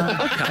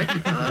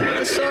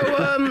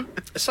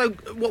 So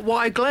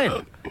why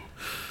Glenn?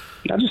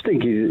 I just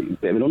think he's a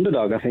bit of an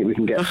underdog. I think we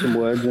can get some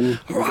words and...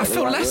 I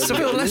feel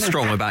less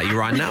strong about you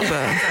right now,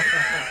 but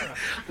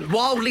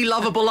Wildly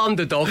lovable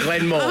underdog,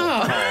 Glenn Moore.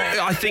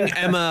 I think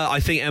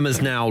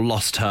Emma's now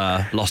lost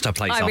her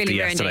place after really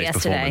ruined it yesterday's yesterday,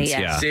 performance. yeah.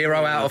 Yeah.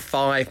 0 out of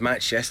 5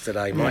 match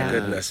yesterday, my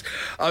goodness.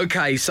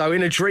 Okay, so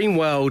in a dream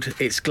world,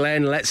 it's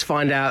Glenn. Let's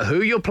find out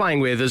who you're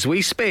playing with as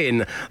we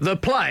spin the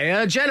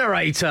player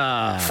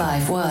generator.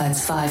 5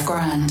 words, 5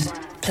 grand.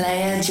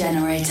 Player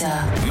generator.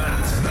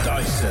 Matt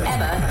Dyson.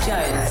 Emma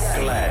Jones.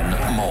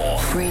 Glenn Moore.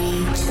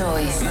 Free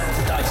choice.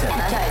 Matt Dyson.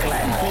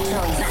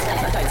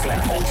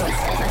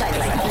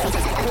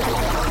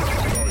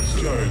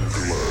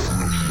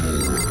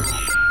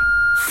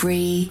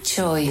 Free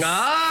choice.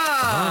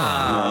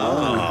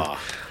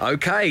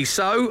 Okay,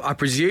 so I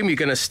presume you're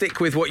going to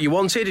stick with what you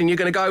wanted and you're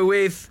going to go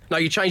with... No,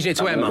 you're changing it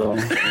to Emma.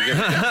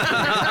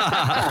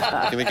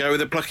 Going to go with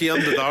the plucky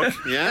underdog,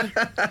 yeah?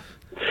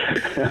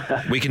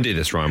 We can do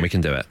this, Ryan. We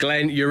can do it.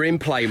 Glenn, you're in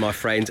play, my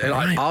friend. And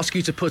I ask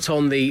you to put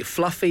on the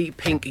fluffy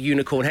pink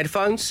unicorn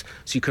headphones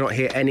so you cannot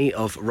hear any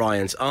of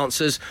Ryan's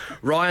answers.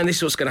 Ryan, this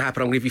is what's going to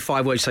happen. I'm going to give you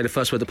 5 words. Say the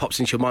first word that pops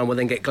into your mind. We'll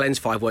then get Glenn's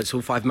 5 words.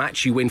 All 5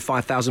 match. You win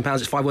 £5,000.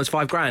 It's 5 words,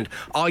 5 grand.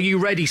 Are you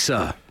ready,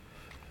 sir?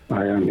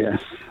 I am,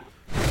 yes.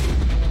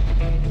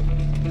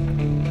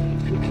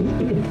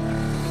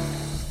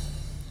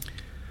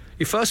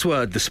 Your first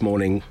word this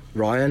morning,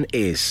 Ryan,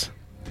 is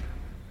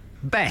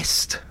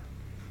best.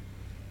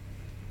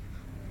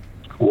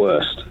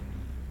 Worst.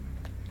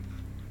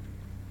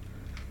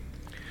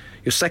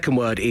 Your second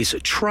word is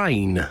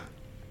train.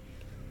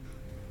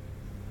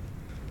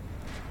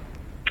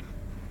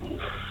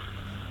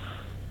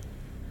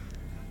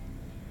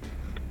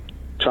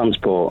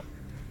 Transport.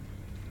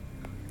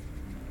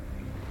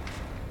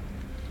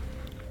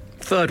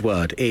 Third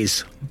word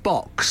is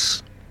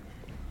box.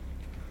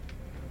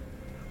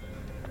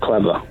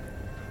 Clever.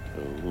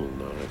 Oh,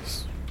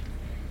 nice.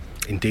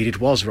 Indeed it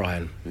was,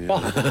 Ryan.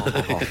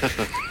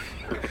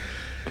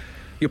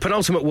 Your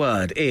penultimate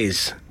word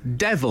is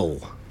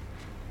devil.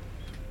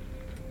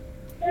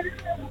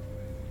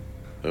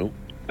 Oh.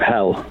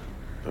 Hell.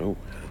 Oh.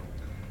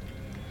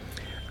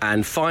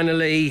 And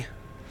finally,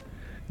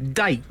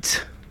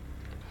 date.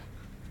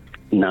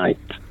 Night.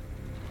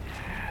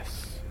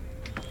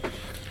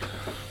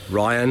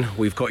 Ryan,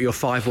 we've got your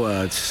 5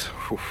 words.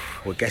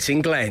 We're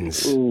getting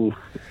Glenn's. Ooh.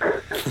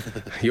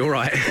 You're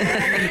right.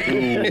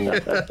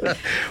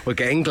 We're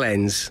getting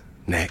Glenn's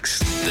next.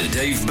 The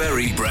Dave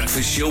Berry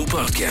Breakfast Show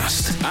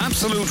Podcast.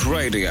 Absolute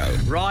Radio.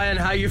 Ryan,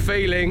 how you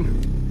feeling?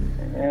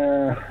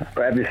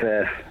 Gotta be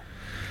safe.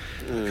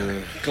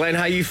 Glenn,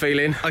 how you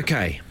feeling?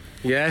 Okay.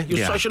 Yeah? You're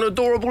Yeah. such an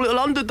adorable little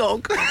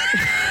underdog.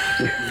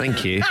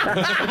 Thank you.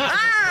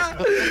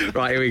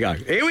 Right, here we go.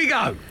 Here we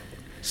go.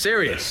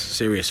 Serious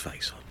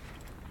face on.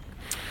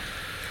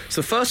 So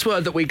the first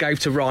word that we gave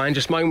to Ryan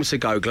just moments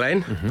ago,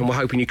 Glenn, and we're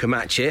hoping you can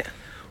match it,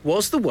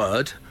 was the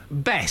word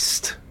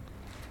best.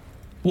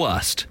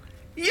 Worst.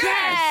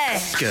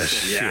 Yes! Good.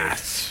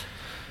 Yes.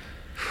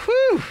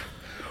 Whew.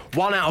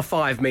 1 out of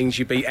 5 means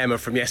you beat Emma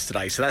from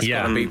yesterday, so that's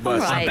got to be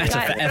worse. All right. Better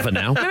forever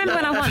now. Remember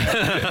when I won?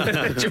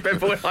 Do you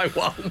remember when I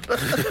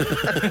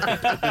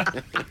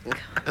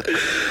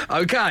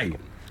won? Okay.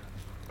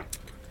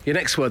 Your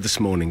next word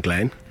this morning,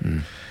 Glenn,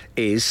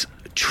 is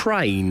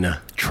train.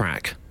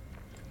 Track.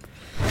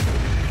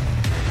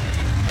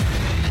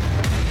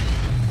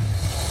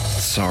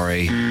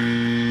 Sorry.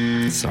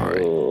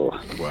 Oh.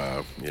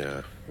 Wow,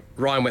 yeah.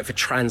 Ryan went for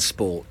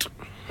transport.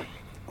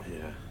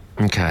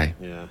 Yeah. Okay.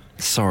 Yeah.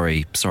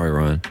 Sorry,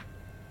 Ryan.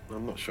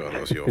 I'm not sure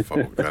that was your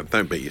fault.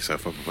 Don't beat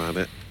yourself up about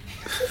it.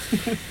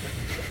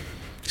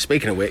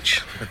 Speaking of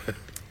which,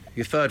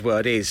 your third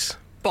word is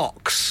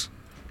box.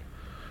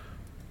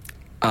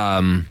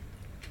 Cutter.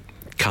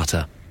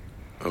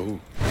 Oh.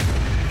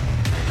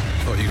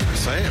 Thought you were going to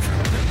say it.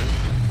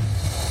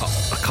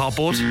 A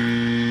cardboard.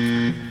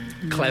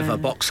 Clever,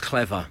 box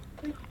clever.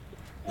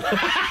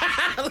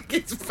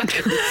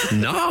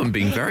 No, I'm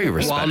being very One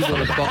respectful.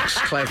 with a box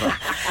clever.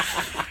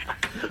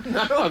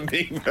 No, I'm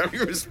being very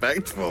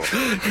respectful.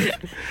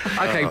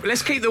 Okay,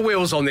 let's keep the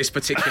wheels on this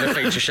particular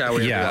feature, shall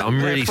we? Yeah, everyone?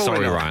 I'm really Falling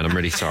sorry, off. Ryan. I'm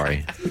really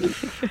sorry.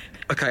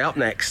 Okay, up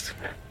next.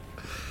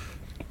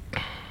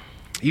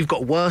 You've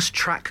got worst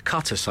track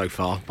cutter so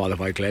far, by the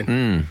way,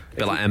 Glenn. A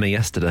bit like Emma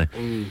yesterday.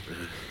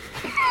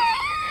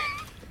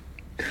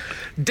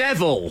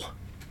 Devil.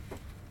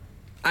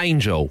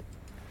 Angel.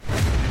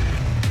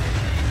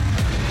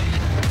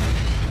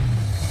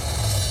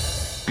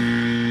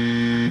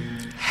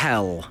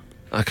 Hell.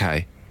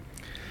 Okay.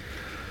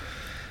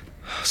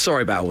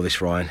 Sorry about all this,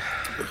 Ryan.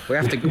 We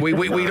have to.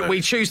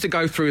 We choose to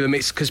go through them.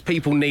 It's because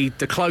people need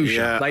the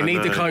closure. Yeah, they I need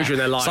the know. closure in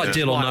their lives. It's like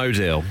deal or no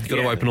deal. You've got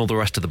to Yeah. open all the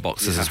rest of the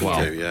boxes as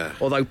well. You do, yeah.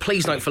 Although,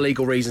 please note for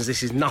legal reasons,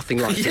 this is nothing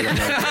like deal or no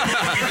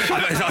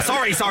deal.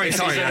 sorry.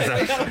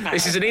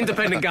 This is an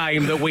independent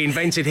game that we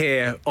invented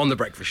here on The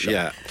Breakfast Show.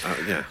 Yeah,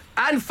 yeah.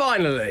 And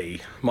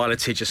finally, my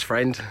litigious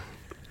friend,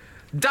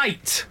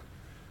 date.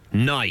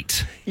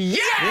 night. Yeah!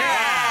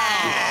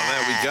 Oh,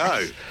 there we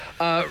go.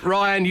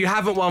 Ryan, you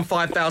haven't won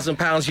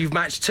 £5,000. You've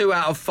matched 2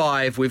 out of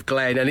 5 with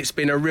Glenn, and it's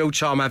been a real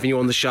charm having you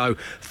on the show.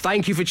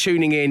 Thank you for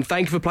tuning in.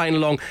 Thank you for playing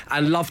along,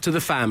 and love to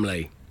the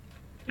family.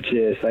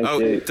 Cheers, thank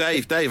you.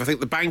 Dave, I think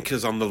the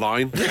banker's on the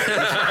line.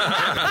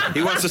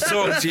 He wants to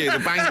talk to you, the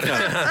banker.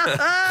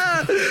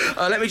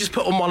 Let me just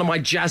put on one of my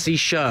jazzy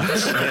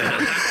shirts.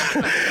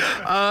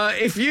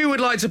 If you would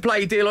like to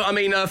play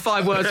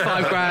 5 words,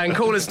 £5 grand,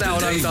 call us now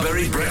on Dave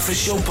Berry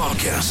Breakfast Show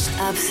Podcast.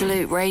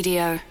 Absolute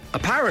Radio.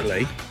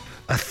 Apparently,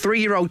 a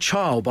 3-year-old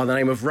child by the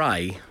name of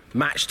Ray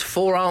matched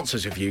 4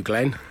 answers with you,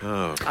 Glenn.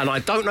 Oh. And I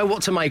don't know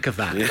what to make of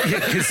that.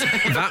 Because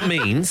that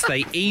means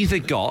they either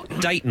got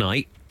date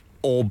night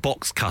or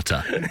box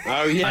cutter.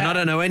 Oh, yeah. And I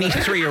don't know any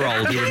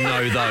 3-year-old who would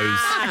know those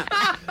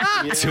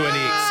to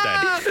any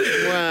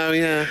extent. Well,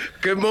 yeah.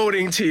 Good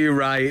morning to you,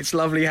 Ray. It's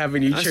lovely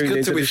having you That's tuned good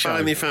into that we the show.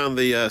 finally found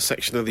the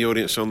section of the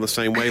audience on the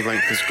same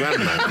wavelength as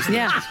Grandma.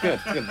 Yeah. It's good.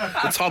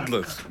 The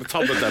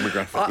toddler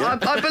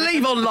demographic. I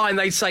believe online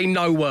they say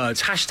no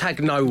words. #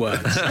 no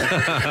words.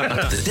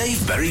 The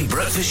Dave Berry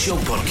Breakfast Show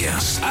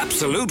Podcast.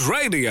 Absolute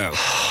Radio.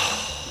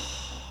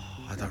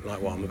 I don't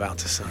like what I'm about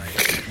to say.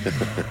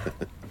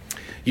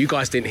 You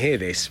guys didn't hear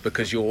this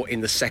because you're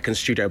in the second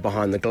studio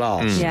behind the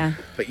glass. Yeah.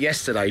 But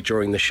yesterday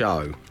during the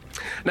show...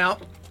 Now,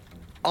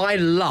 I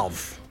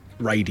love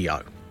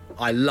radio.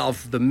 I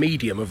love the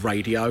medium of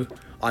radio.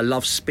 I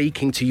love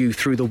speaking to you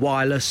through the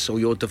wireless or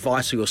your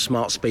device or your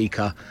smart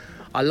speaker.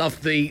 I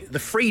love the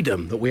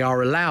freedom that we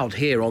are allowed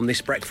here on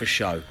this breakfast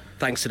show,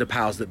 thanks to the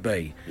powers that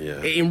be.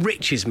 Yeah. It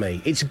enriches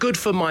me. It's good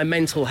for my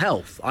mental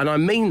health, and I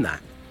mean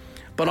that.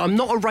 But I'm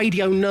not a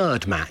radio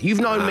nerd, Matt.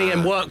 You've known me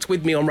and worked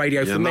with me on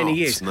radio for many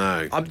years.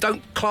 No. I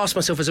don't class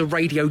myself as a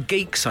radio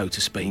geek, so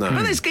to speak. No.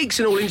 But there's geeks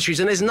in all industries,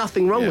 and there's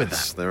nothing wrong with that.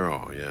 Yes, there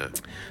are, yeah.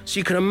 So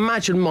you can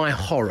imagine my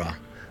horror.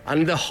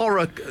 And the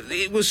horror,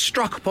 it was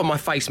struck upon my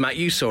face, Matt,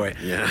 you saw it,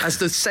 as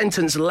the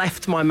sentence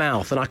left my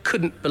mouth, and I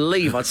couldn't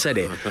believe I'd said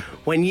it.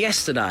 When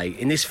yesterday,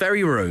 in this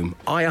very room,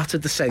 I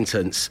uttered the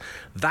sentence,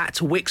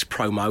 "That Wix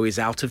promo is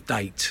out of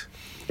date."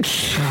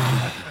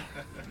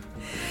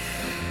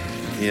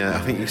 Yeah,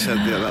 I think you said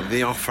that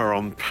the offer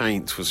on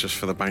paint was just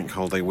for the bank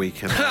holiday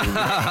weekend.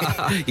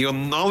 Your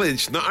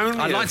knowledge, not only...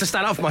 I'd like to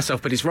stand up for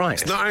myself, but he's right.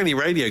 It's not only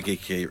radio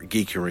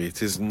geekery,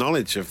 it is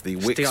knowledge of the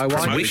Wix DIY.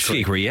 promotion. Wix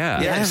geekery,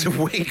 yeah. Yeah, it's a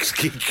Wix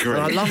geekery.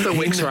 And I love that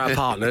Wix are our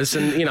partners,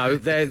 and,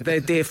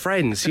 they're dear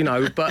friends,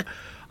 but...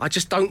 I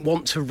just don't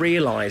want to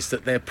realise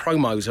that their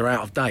promos are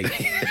out of date.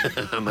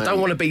 I don't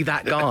want to be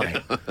that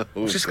guy.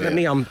 Just let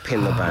me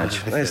unpin the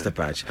badge. There's the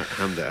badge.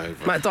 Hand it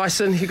over. Matt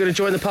Dyson, you going to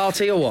join the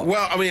party or what?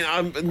 Well, I mean,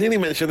 I nearly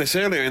mentioned this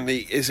earlier in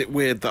the Is It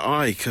Weird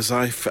That because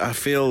I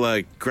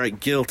feel great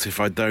guilt if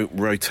I don't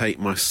rotate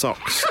my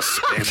socks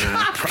in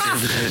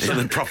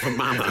a proper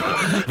manner.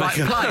 Like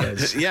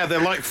players? Yeah, they're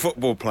like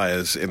football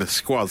players in a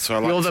squad. So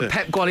You're the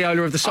Pep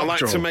Guardiola of the sock I like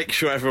drawer. to make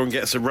sure everyone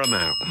gets a run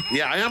out.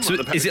 Yeah, I am. So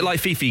is it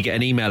like FIFA, you get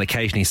an email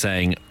occasionally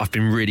saying, I've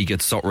been really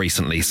good sock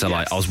recently, so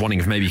I was wondering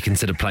if maybe you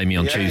consider playing me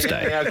on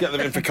Tuesday. Yeah, I'll get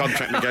them in for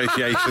contract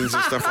negotiations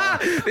and stuff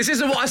like that. This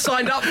isn't what I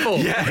signed up for.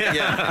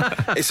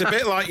 Yeah. It's a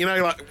bit like,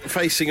 like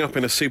facing up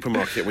in a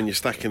supermarket when you're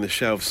stacking the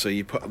shelves, so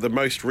you put the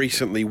most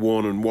recently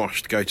worn and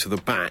washed go to the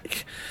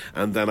back,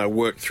 and then I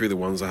work through the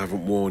ones I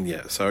haven't worn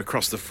yet. So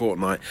across the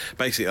fortnight,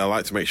 basically I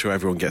like to make sure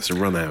everyone gets a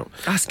run out.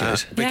 That's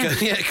good. Because,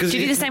 do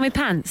you do the same with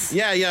pants?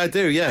 Yeah, I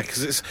do,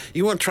 because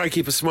you want to try and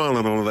keep a smile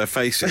on all of their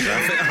faces.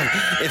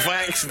 If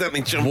I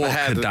accidentally jump ahead...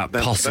 What could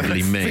that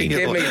possibly mean?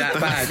 Give me that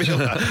badge.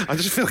 I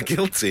just feel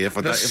guilty if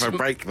I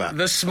break that.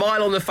 The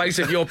smile on the face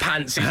of your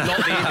pants is not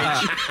the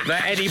image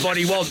that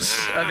anybody wants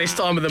at this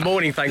time of the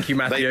morning, thank you,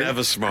 Matthew. They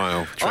never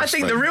smile. I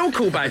think the real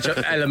cool badge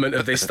element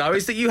of this, though,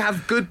 is that you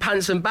have good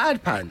pants and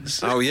bad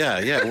pants. Oh,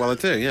 yeah, well, I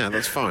do,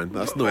 that's fine.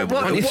 That's normal.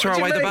 Why don't you throw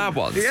do away the mean? bad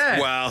ones? Yeah,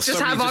 Well, just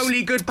some have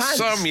only good pants.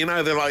 Some,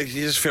 they're like,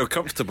 you just feel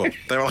comfortable.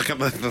 They're like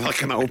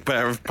an old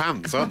pair of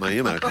pants, aren't they?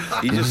 You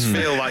just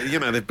feel like,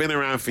 they've been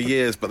around for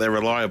years, but they're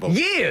reliable.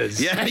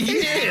 Years? Yeah,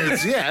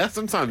 years. Yeah,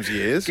 sometimes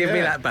years. Give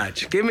me that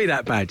badge. Give me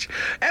that badge.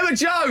 Emma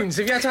Jones,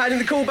 have you had to hand in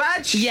the cool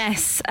badge?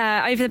 Yes.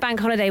 Over the bank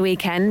holiday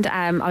weekend,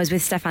 I was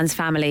with Stefan's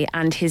family,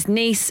 and his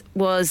niece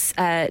was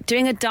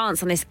doing a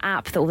dance on this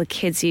app that all the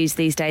kids use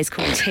these days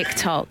called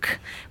TikTok,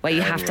 where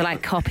you have to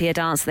copy a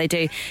dance that they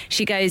do.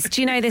 She goes,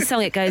 "Do you know this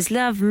song?" It goes,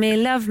 "Love me,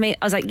 love me."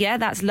 I was like, "Yeah,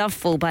 that's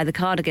Loveful by the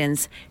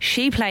Cardigans."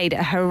 She played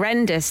a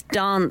horrendous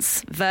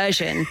dance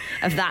version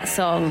of that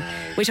song,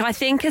 which I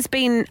think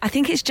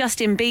it's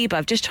Justin Bieber.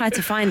 I've just tried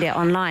to find it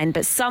online,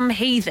 but some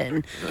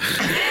heathen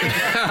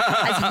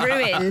has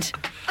ruined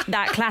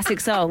that classic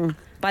song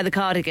by the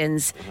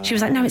Cardigans. She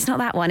was like, no, it's not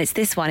that one, it's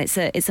this one. It's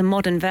a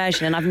modern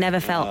version, and I've never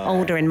felt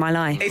older in my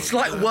life. It's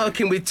like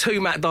working with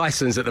two Matt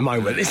Dysons at the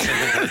moment.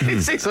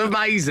 It's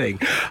amazing.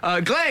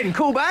 Glenn,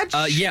 cool badge?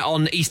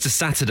 On Easter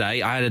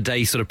Saturday, I had a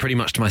day sort of pretty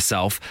much to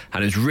myself,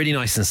 and it was really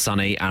nice and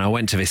sunny, and I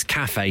went to this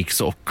cafe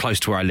sort of close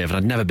to where I live, and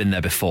I'd never been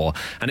there before.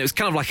 And it was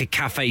kind of like a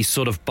cafe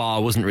sort of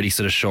bar, wasn't really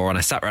sort of sure, and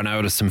I sat around, I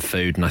ordered some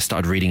food, and I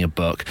started reading a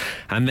book.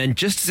 And then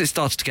just as it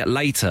started to get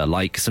later,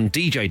 like some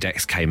DJ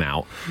decks came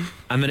out,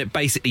 and then it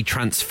basically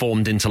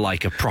transformed into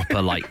like a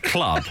proper like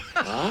club.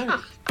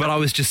 But I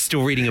was just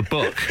still reading a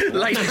book. But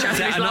I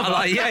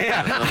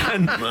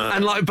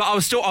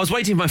was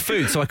waiting for my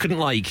food, so I couldn't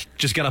like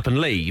just get up and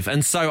leave.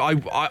 And so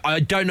I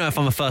don't know if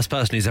I'm the first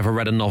person who's ever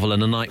read a novel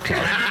in a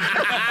nightclub.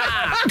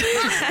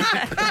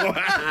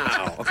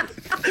 Wow.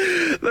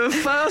 The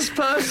first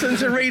person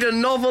to read a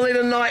novel in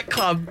a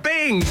nightclub.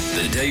 Bing!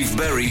 The Dave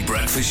Berry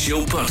Breakfast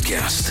Show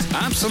Podcast.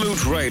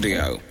 Absolute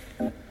Radio.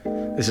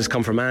 This has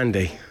come from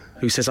Andy,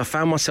 who says, I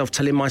found myself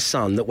telling my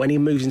son that when he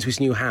moves into his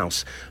new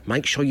house,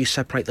 make sure you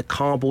separate the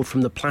cardboard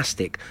from the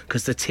plastic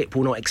because the tip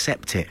will not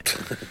accept it.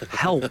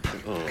 Help.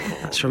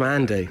 That's from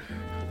Andy.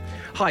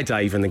 Hi,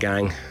 Dave and the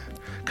gang.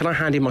 Can I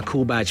hand in my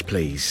cool badge,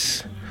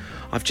 please?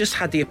 I've just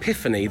had the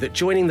epiphany that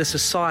joining the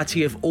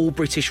Society of All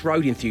British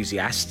Road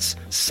Enthusiasts,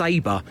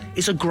 SABRE,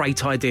 is a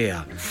great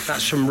idea.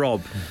 That's from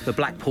Rob, the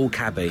Blackpool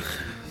cabbie.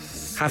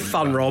 Have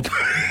fun, Rob.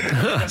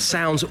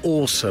 Sounds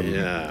awesome.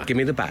 Yeah. Give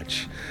me the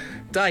badge.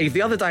 Dave,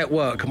 the other day at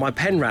work, my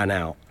pen ran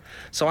out,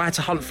 so I had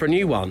to hunt for a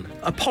new one.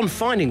 Upon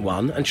finding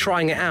one and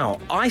trying it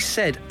out, I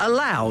said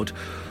aloud,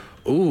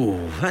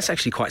 ooh, that's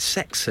actually quite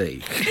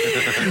sexy.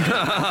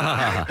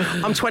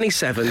 I'm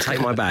 27, take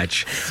my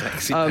badge.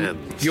 Sexy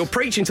pens. You're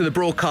preaching to the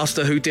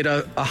broadcaster who did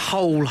a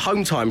whole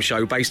home time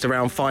show based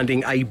around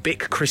finding a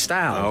Bic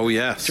Cristal. Oh,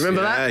 yes. Do you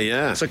remember that?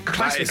 Yeah. It's a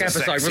classic That is a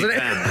episode, sexy wasn't it?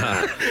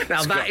 pen.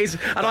 Now that is...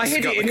 And I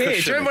hid it in here. Do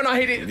you remember when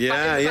I hid it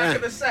back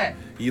of the set?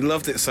 You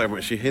loved it so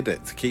much you hid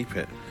it to keep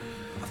it.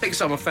 I think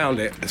someone found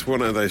it. It's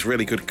one of those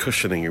really good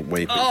cushioning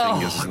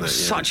fingers, isn't it?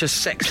 Such a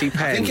sexy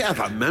pen. I think it had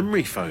that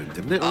memory foam,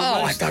 didn't it?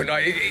 Almost? I don't know.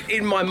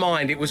 In my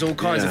mind, it was all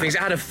kinds of things.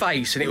 It had a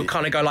face, and it would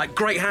kind of go like,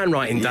 great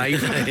handwriting,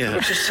 Dave. It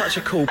was just such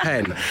a cool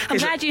pen. I'm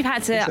glad you've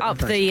had to up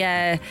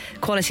the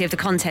quality of the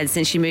content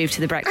since you moved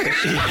to the breakfast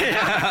show.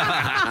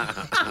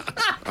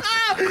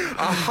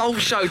 A whole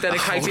show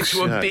dedicated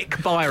to a Bic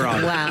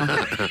biro.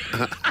 Wow.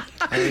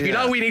 You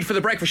know what we need for the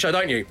breakfast show,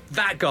 don't you?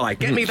 That guy.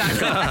 Get me that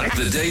guy.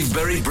 The Dave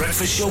Berry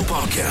Breakfast Show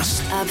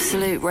Podcast.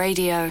 Absolute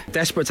Radio.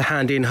 Desperate to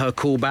hand in her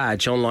cool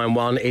badge on line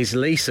one is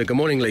Lisa. Good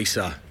morning,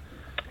 Lisa.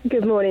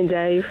 Good morning,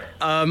 Dave.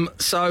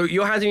 So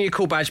you're handing your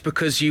cool badge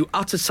because you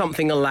uttered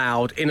something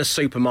aloud in a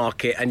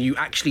supermarket and you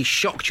actually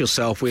shocked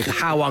yourself with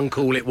how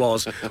uncool it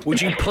was.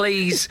 Would you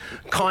please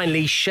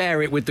kindly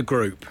share it with the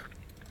group?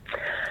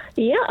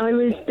 Yeah, I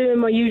was doing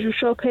my usual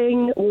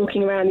shopping,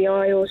 walking around the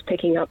aisles,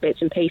 picking up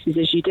bits and pieces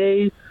as you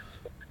do.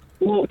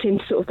 Walked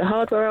into sort of the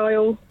hardware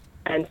aisle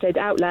and said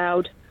out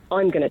loud,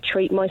 I'm going to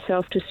treat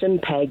myself to some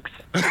pegs.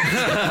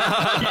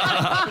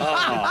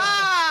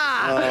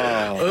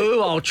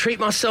 Oh, I'll treat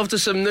myself to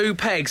some new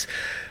pegs.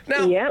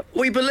 Now,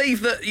 we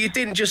believe that you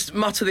didn't just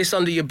mutter this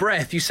under your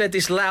breath. You said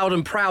this loud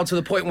and proud to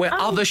the point where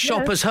other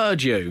shoppers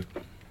heard you.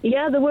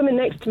 Yeah, the woman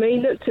next to me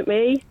looked at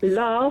me,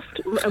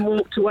 laughed and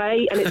walked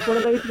away, and it's one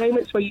of those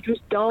moments where you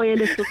just die a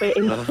little bit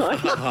inside.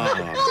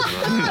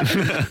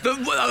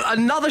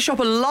 Another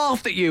shopper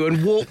laughed at you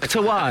and walked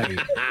away.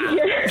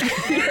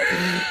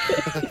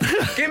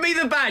 Give me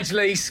the badge,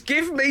 Lise.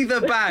 Give me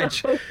the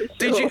badge.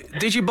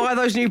 Did you buy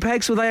those new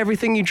pegs? Were they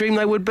everything you dreamed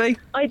they would be?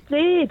 I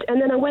did,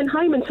 and then I went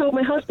home and told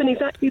my husband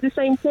exactly the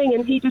same thing,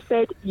 and he just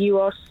said, you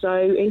are so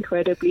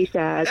incredibly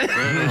sad.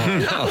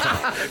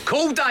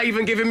 Call Dave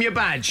and give him your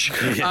badge.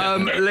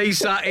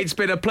 Lisa, it's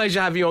been a pleasure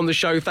having you on the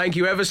show. Thank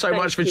you ever so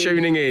much for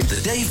tuning in.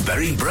 The Dave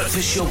Berry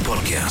Breakfast Show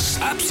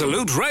Podcast.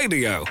 Absolute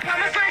Radio.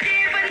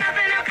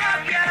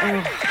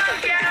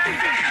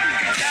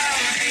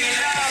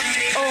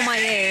 Oh, my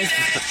ears.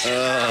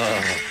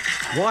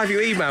 Why have you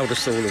emailed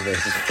us all of this?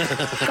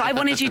 I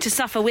wanted you to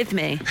suffer with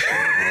me.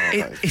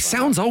 It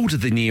sounds older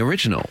than the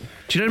original.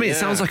 Do you know what I mean? It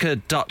sounds like a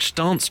Dutch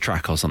dance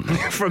track or something.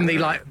 From the,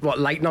 late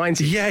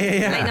 90s? Yeah.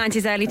 Late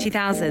 90s, early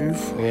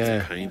 2000s.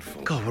 Yeah.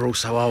 Painful. God, we're all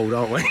so old,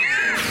 aren't we?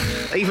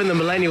 Even the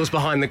millennials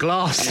behind the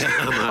glass.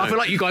 I feel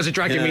like you guys are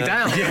dragging me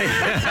down.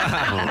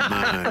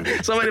 Oh, no.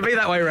 So I'm going to be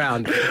that way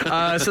around.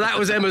 So that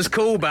was Emma's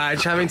cool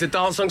badge, having to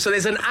dance song. So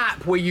there's an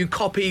app where you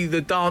copy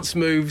the dance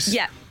moves.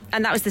 Yeah.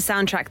 And that was the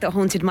soundtrack that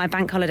haunted my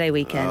bank holiday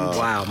weekend. Oh,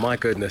 wow, my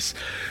goodness.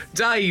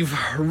 Dave,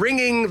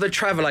 ringing the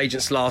travel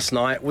agents last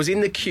night, was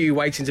in the queue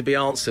waiting to be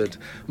answered.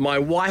 My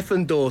wife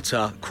and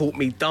daughter caught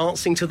me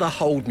dancing to the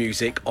hold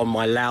music on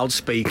my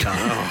loudspeaker.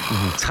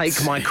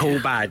 Take my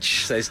cool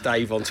badge, says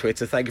Dave on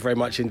Twitter. Thank you very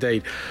much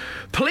indeed.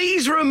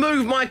 Please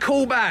remove my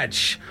cool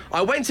badge.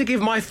 I went to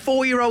give my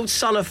 4-year-old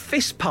son a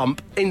fist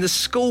pump in the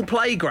school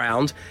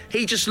playground.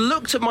 He just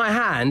looked at my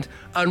hand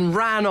and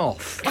ran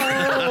off.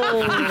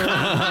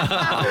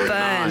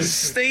 Burn.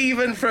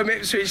 Stephen from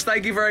Ipswich,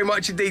 thank you very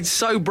much indeed.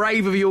 So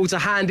brave of you all to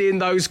hand in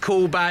those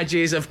cool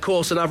badges. Of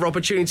course, another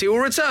opportunity will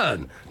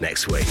return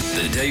next week.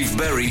 The Dave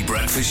Berry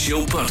Breakfast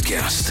Show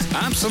Podcast.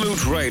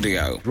 Absolute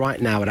Radio.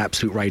 Right now at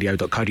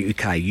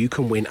absoluteradio.co.uk, you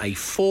can win a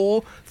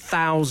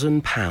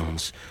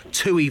 £4,000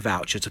 TUI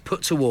voucher to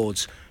put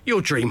towards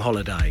your dream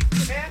holiday.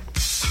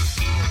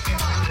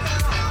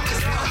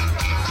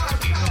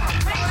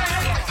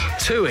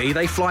 TUI,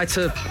 they fly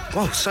to,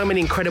 so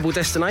many incredible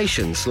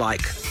destinations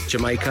like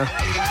Jamaica,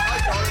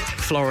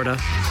 Florida,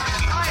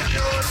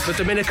 the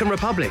Dominican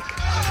Republic,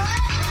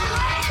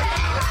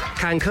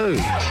 Cancun.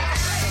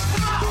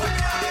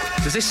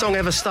 Does this song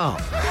ever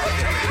start?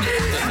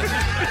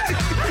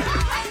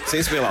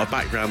 Seems to be a lot of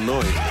background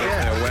noise.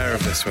 They're aware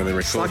of this when they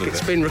recorded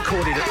It's been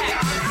recorded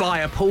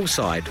via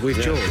poolside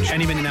with George.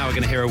 Any minute now we're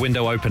going to hear a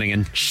window opening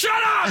and shut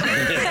up!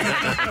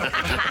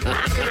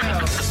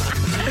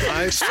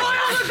 It's my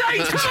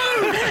holiday too!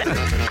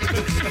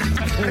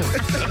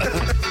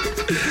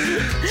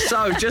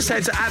 So just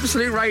head to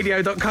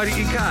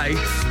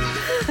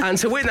absoluteradio.co.uk and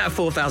to win that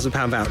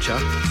 £4,000 voucher,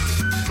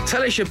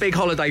 tell us your big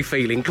holiday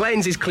feeling.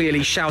 Glenn's is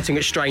clearly shouting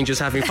at strangers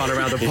having fun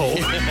around the pool.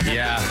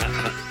 Yeah.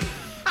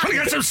 I'm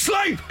gonna get some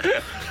sleep!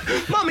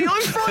 Mummy,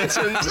 I'm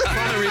frightened. I'm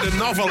trying to read a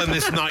novel in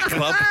this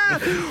nightclub.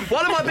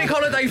 One of my big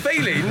holiday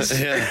feelings...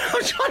 Yeah.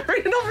 I'm trying to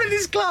read a novel in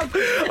this club.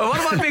 One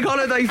of my big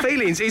holiday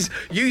feelings is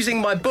using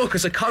my book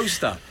as a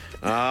coaster.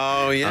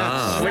 Oh,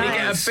 yeah. When you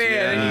get a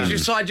beer and you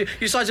decide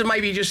to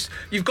maybe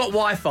you've got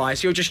Wi-Fi,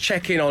 so you'll just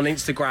check in on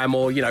Instagram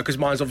or, because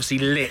mine's obviously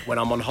lit when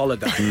I'm on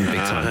holiday. Big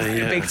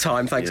time. Big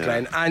time, thanks,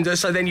 Glenn. And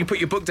so then you put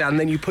your book down and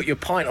then you put your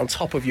pint on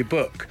top of your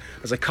book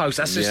as a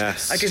coaster. That's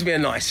just, that gives me a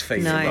nice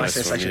feeling. Nice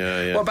sensation.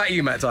 Yeah. What about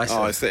you, Matt Dyson?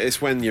 Oh,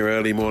 it's when your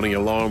early morning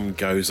alarm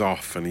goes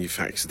off and you've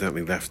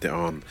accidentally left it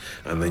on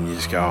and then you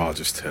just go, I'll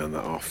just turn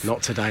that off.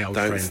 Not today, old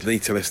friend. Don't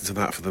need to listen to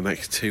that for the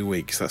next 2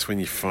 weeks. That's when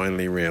you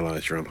finally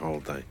realise you're on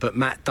holiday. But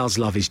Matt does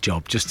love his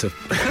job, just to...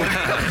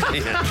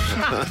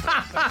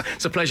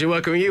 It's a pleasure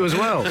working with you as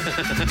well.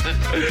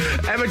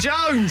 Emma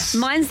Jones!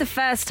 Mine's the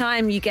first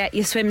time you get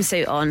your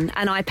swimsuit on,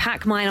 and I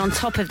pack mine on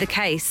top of the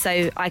case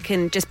so I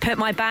can just put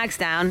my bags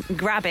down,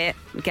 grab it,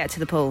 and get to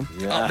the pool.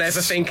 Yes. Up there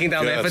for thinking,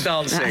 down there for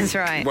dancing. That's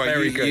right. Well,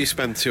 Very good. You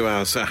spend 2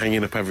 hours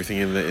hanging up everything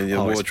in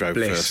your wardrobe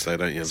first, though,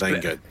 don't you?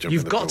 Then go jump in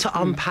You've the got pool. to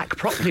unpack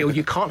properly or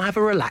you can't have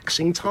a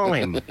relaxing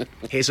time.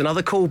 Here's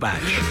another call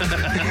badge.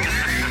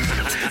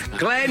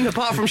 Glenn,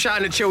 apart from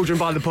shouting at children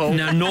by the pool.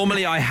 Now,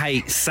 normally I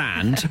hate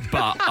sand,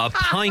 but a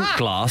pint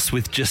glass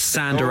with just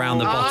sand around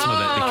the bottom of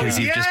it because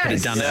you've just put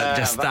it down at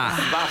just that.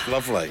 That's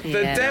lovely.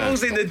 The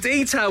devil's in the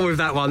detail with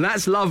that one.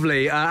 That's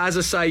lovely. As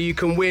I say, you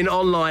can win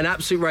online,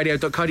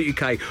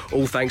 absoluteradio.co.uk,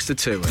 all thanks to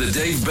TUI. The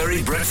Dave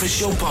Berry Breakfast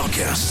Show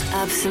Podcast.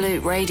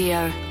 Absolute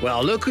Radio.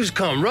 Well, look who's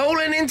come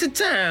rolling into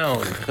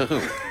town.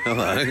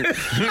 Hello.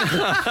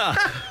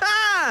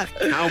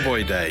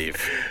 Cowboy Dave.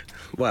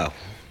 Well,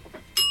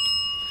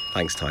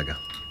 thanks, Tiger.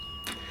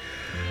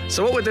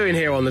 So what we're doing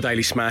here on the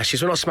Daily Smash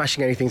is we're not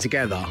smashing anything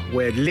together.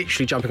 We're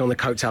literally jumping on the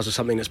coattails of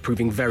something that's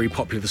proving very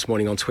popular this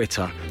morning on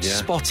Twitter. Yeah.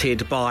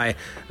 Spotted by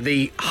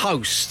the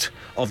host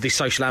of the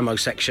Social Ammo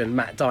section,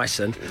 Matt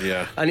Dyson.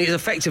 Yeah. And it is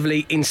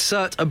effectively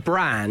insert a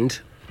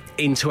brand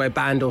into a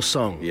band or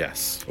song.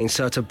 Yes.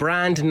 Insert a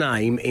brand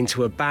name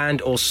into a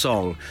band or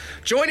song.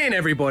 Join in,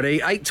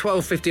 everybody. 8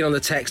 12 15 on the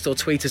text or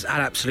tweet us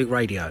at Absolute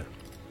Radio.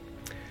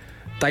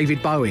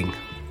 David Bowie.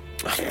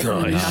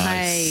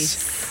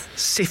 Nice.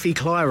 Siffy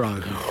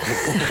Clyro.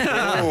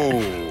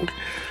 Oh.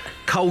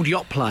 Cold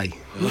Yacht Play.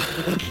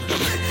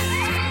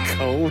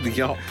 Cold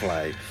yacht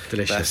play.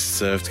 Delicious. Best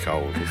served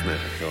cold, isn't it?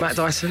 Of course. Matt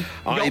Dyson.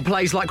 Yacht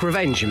Play's like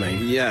revenge, you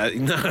mean? Yeah,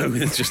 no,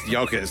 it's just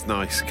yogurt's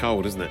nice,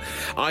 cold, isn't it?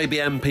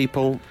 IBM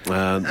people,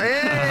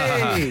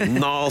 Hey!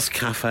 Nars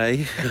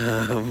Cafe,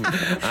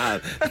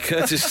 the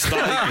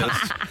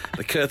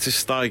Curtis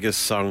Stigers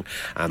song,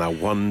 and I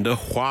wonder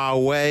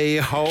why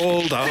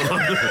hold on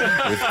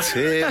with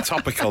tear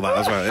topical that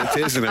as well.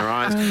 Tears in her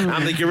eyes,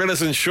 and the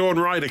Gorillaz and Shaun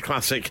Ryder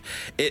classic,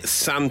 It's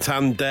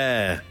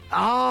Santander.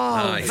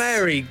 Oh, Nice.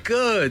 Very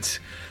good.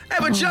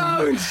 Emma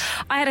Jones.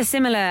 I had a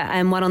similar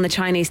one on the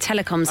Chinese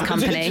telecoms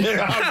company.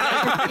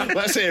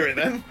 Let's hear it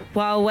then.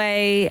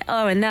 Huawei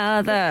or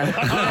another.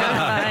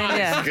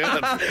 Yeah.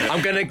 Good.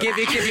 I'm going to give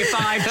you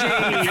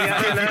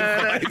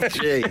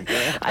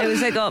 5G. I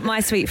also got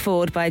My Sweet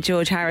Ford by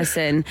George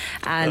Harrison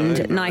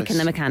and Nike and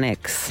the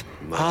Mechanics.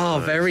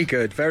 Oh, very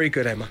good,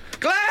 Emma.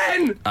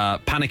 Glenn!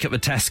 Panic at the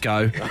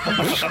Tesco.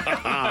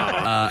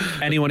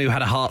 Anyone who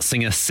had a heart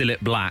singer, Sillet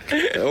Black.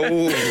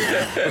 Oh.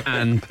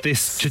 And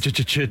this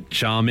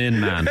charming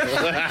man.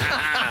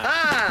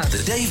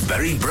 The Dave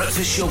Berry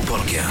Breakfast Show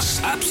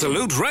Podcast.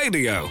 Absolute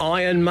Radio.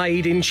 Iron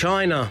Made in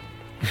China.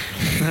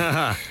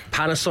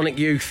 Panasonic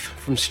Youth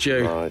from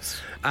Stu.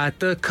 Nice. At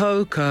the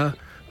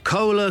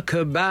Coca-Cola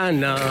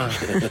Cabana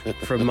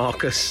from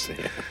Marcus.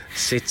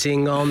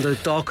 Sitting on the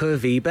dock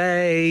of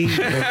eBay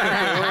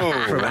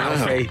from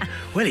Alfie.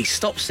 Willie,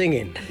 stop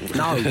singing.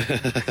 No.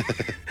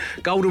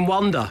 Golden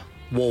Wonder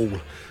Wall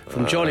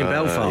from John in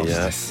Belfast.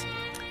 Yes.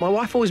 My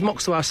wife always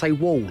mocks the way I say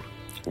wall.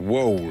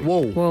 Wool.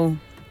 Wool.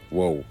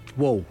 Wool.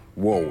 Wool.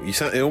 Wool. You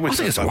sound. It almost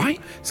I think sounds it's like.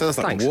 right. Sounds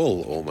like Thanks.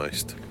 wool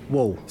almost.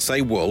 Wool.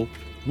 Say wool.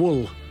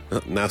 Wool.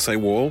 Now say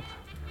wall.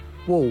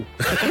 Wool.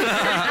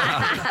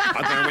 I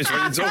don't know which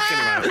one you're talking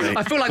about, mate.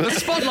 I feel like the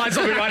spotlight's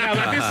on me right now.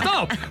 Matthew,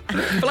 stop.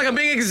 I feel like I'm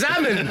being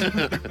examined.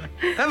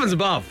 Heavens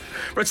above.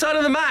 Return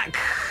of the Mac.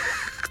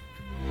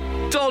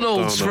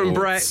 Donald's from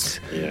Brett.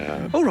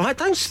 Yeah. All right,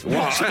 don't spoil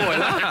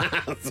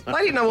that.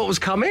 I didn't know what was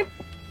coming.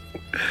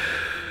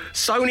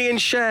 Sony and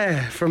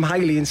Cher from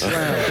Hayley and Slough.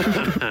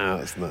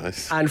 That's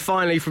nice. And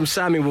finally from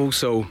Sammy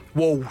Walsall,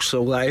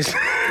 that is.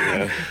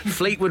 Yeah.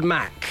 Fleetwood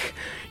Mac.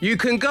 You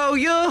can go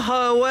your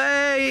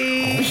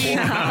way.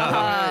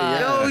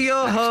 Go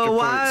your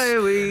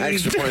way.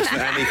 Extra points for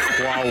any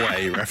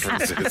Huawei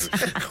references.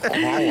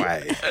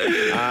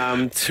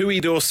 Huawei.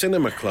 Tui Door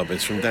Cinema Club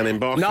is from Den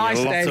Barking. Nice,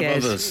 a lot Den. of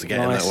Yes. others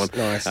getting Nice, that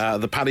one. nice.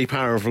 The Paddy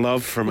Power of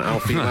Love from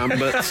Alfie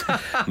Lambert.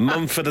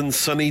 Mumford and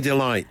Sunny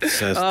Delight,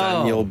 says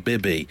Daniel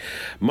Bibby.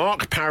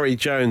 Mark Parry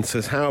Jones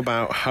says, how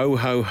about ho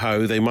ho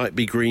ho, they might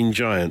be green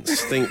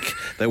giants. Think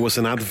there was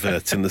an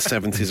advert in the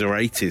 70s or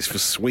 80s for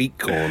sweet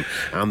corn,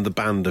 and the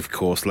band, of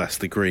course,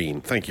 Lester Green.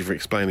 Thank you for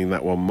explaining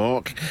that one,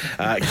 Mark.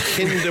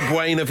 Kinder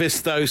Buena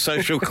Visto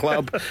Social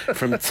Club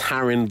from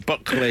Taryn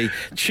Buckley.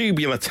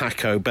 Tubular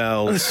Taco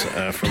Bells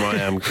from I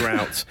Am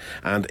Grout.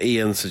 And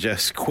Ian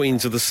suggests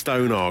Queens of the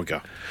Stone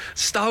Arga.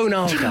 Stone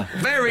Arga.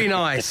 Very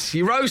nice.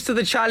 You rose to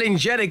the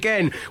challenge yet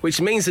again,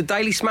 which means the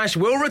Daily Smash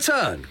will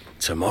return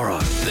tomorrow.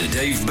 The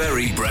Dave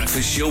Berry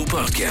Breakfast Show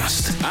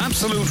Podcast.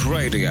 Absolute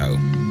Radio.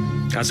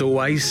 As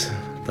always,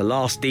 the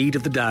last deed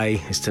of the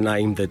day is to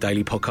name the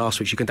daily podcast,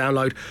 which you can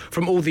download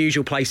from all the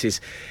usual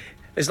places.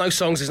 There's no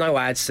songs, there's no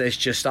ads, there's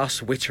just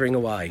us whittering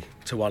away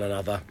to one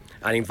another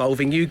and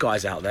involving you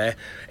guys out there.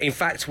 In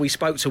fact, we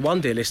spoke to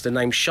one dear listener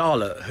named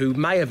Charlotte, who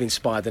may have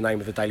inspired the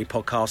name of the daily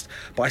podcast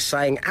by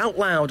saying out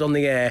loud on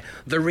the air,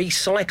 the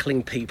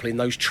recycling people in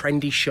those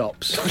trendy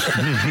shops.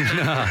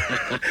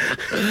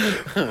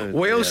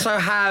 We also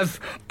have,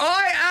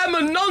 I am a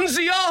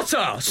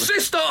Nunziata,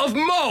 sister of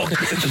Mog.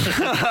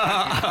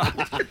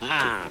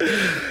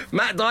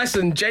 Matt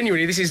Dyson,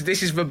 genuinely, this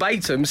is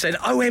verbatim, said,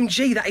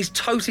 OMG, that is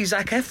totally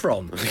Zac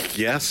Efron.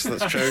 Yes,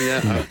 that's true,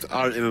 yeah.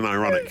 In an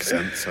ironic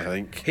sense, I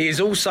think. He is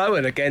also,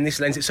 and again, this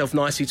lends itself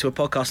nicely to a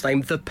podcast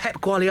named The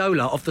Pep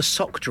Guardiola of the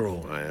Sock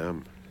Drawer. I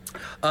am.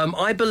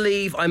 I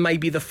believe I may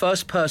be the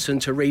first person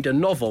to read a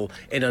novel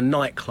in a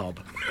nightclub.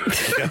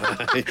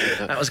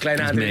 That was Glenn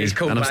Anthony's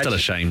call and I'm badge. still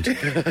ashamed.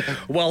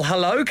 Well,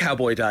 hello,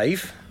 Cowboy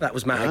Dave. That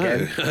was Matt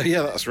again.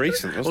 Yeah, that's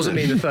recent, Wasn't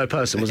me in the third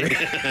person, was it?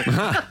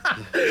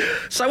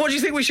 So what do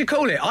you think we should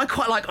call it? I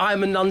quite like I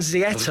am a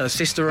Nunziata,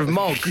 sister of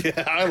Mog.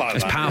 Yeah, I like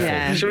It's that. powerful.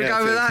 Yeah. Should we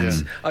go with that?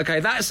 Yeah. Okay,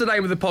 that's the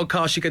name of the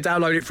podcast. You can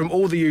download it from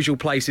all the usual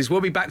places.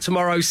 We'll be back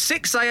tomorrow,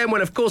 6 a.m,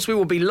 when, of course, we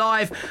will be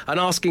live and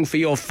asking for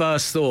your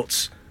first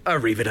thoughts.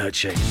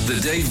 Arrivederci.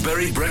 The Dave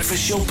Berry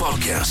Breakfast Show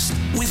Podcast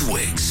with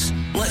Wix.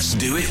 Let's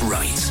do it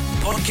right.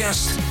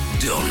 Podcast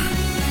done.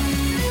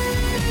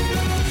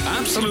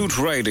 Absolute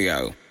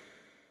Radio.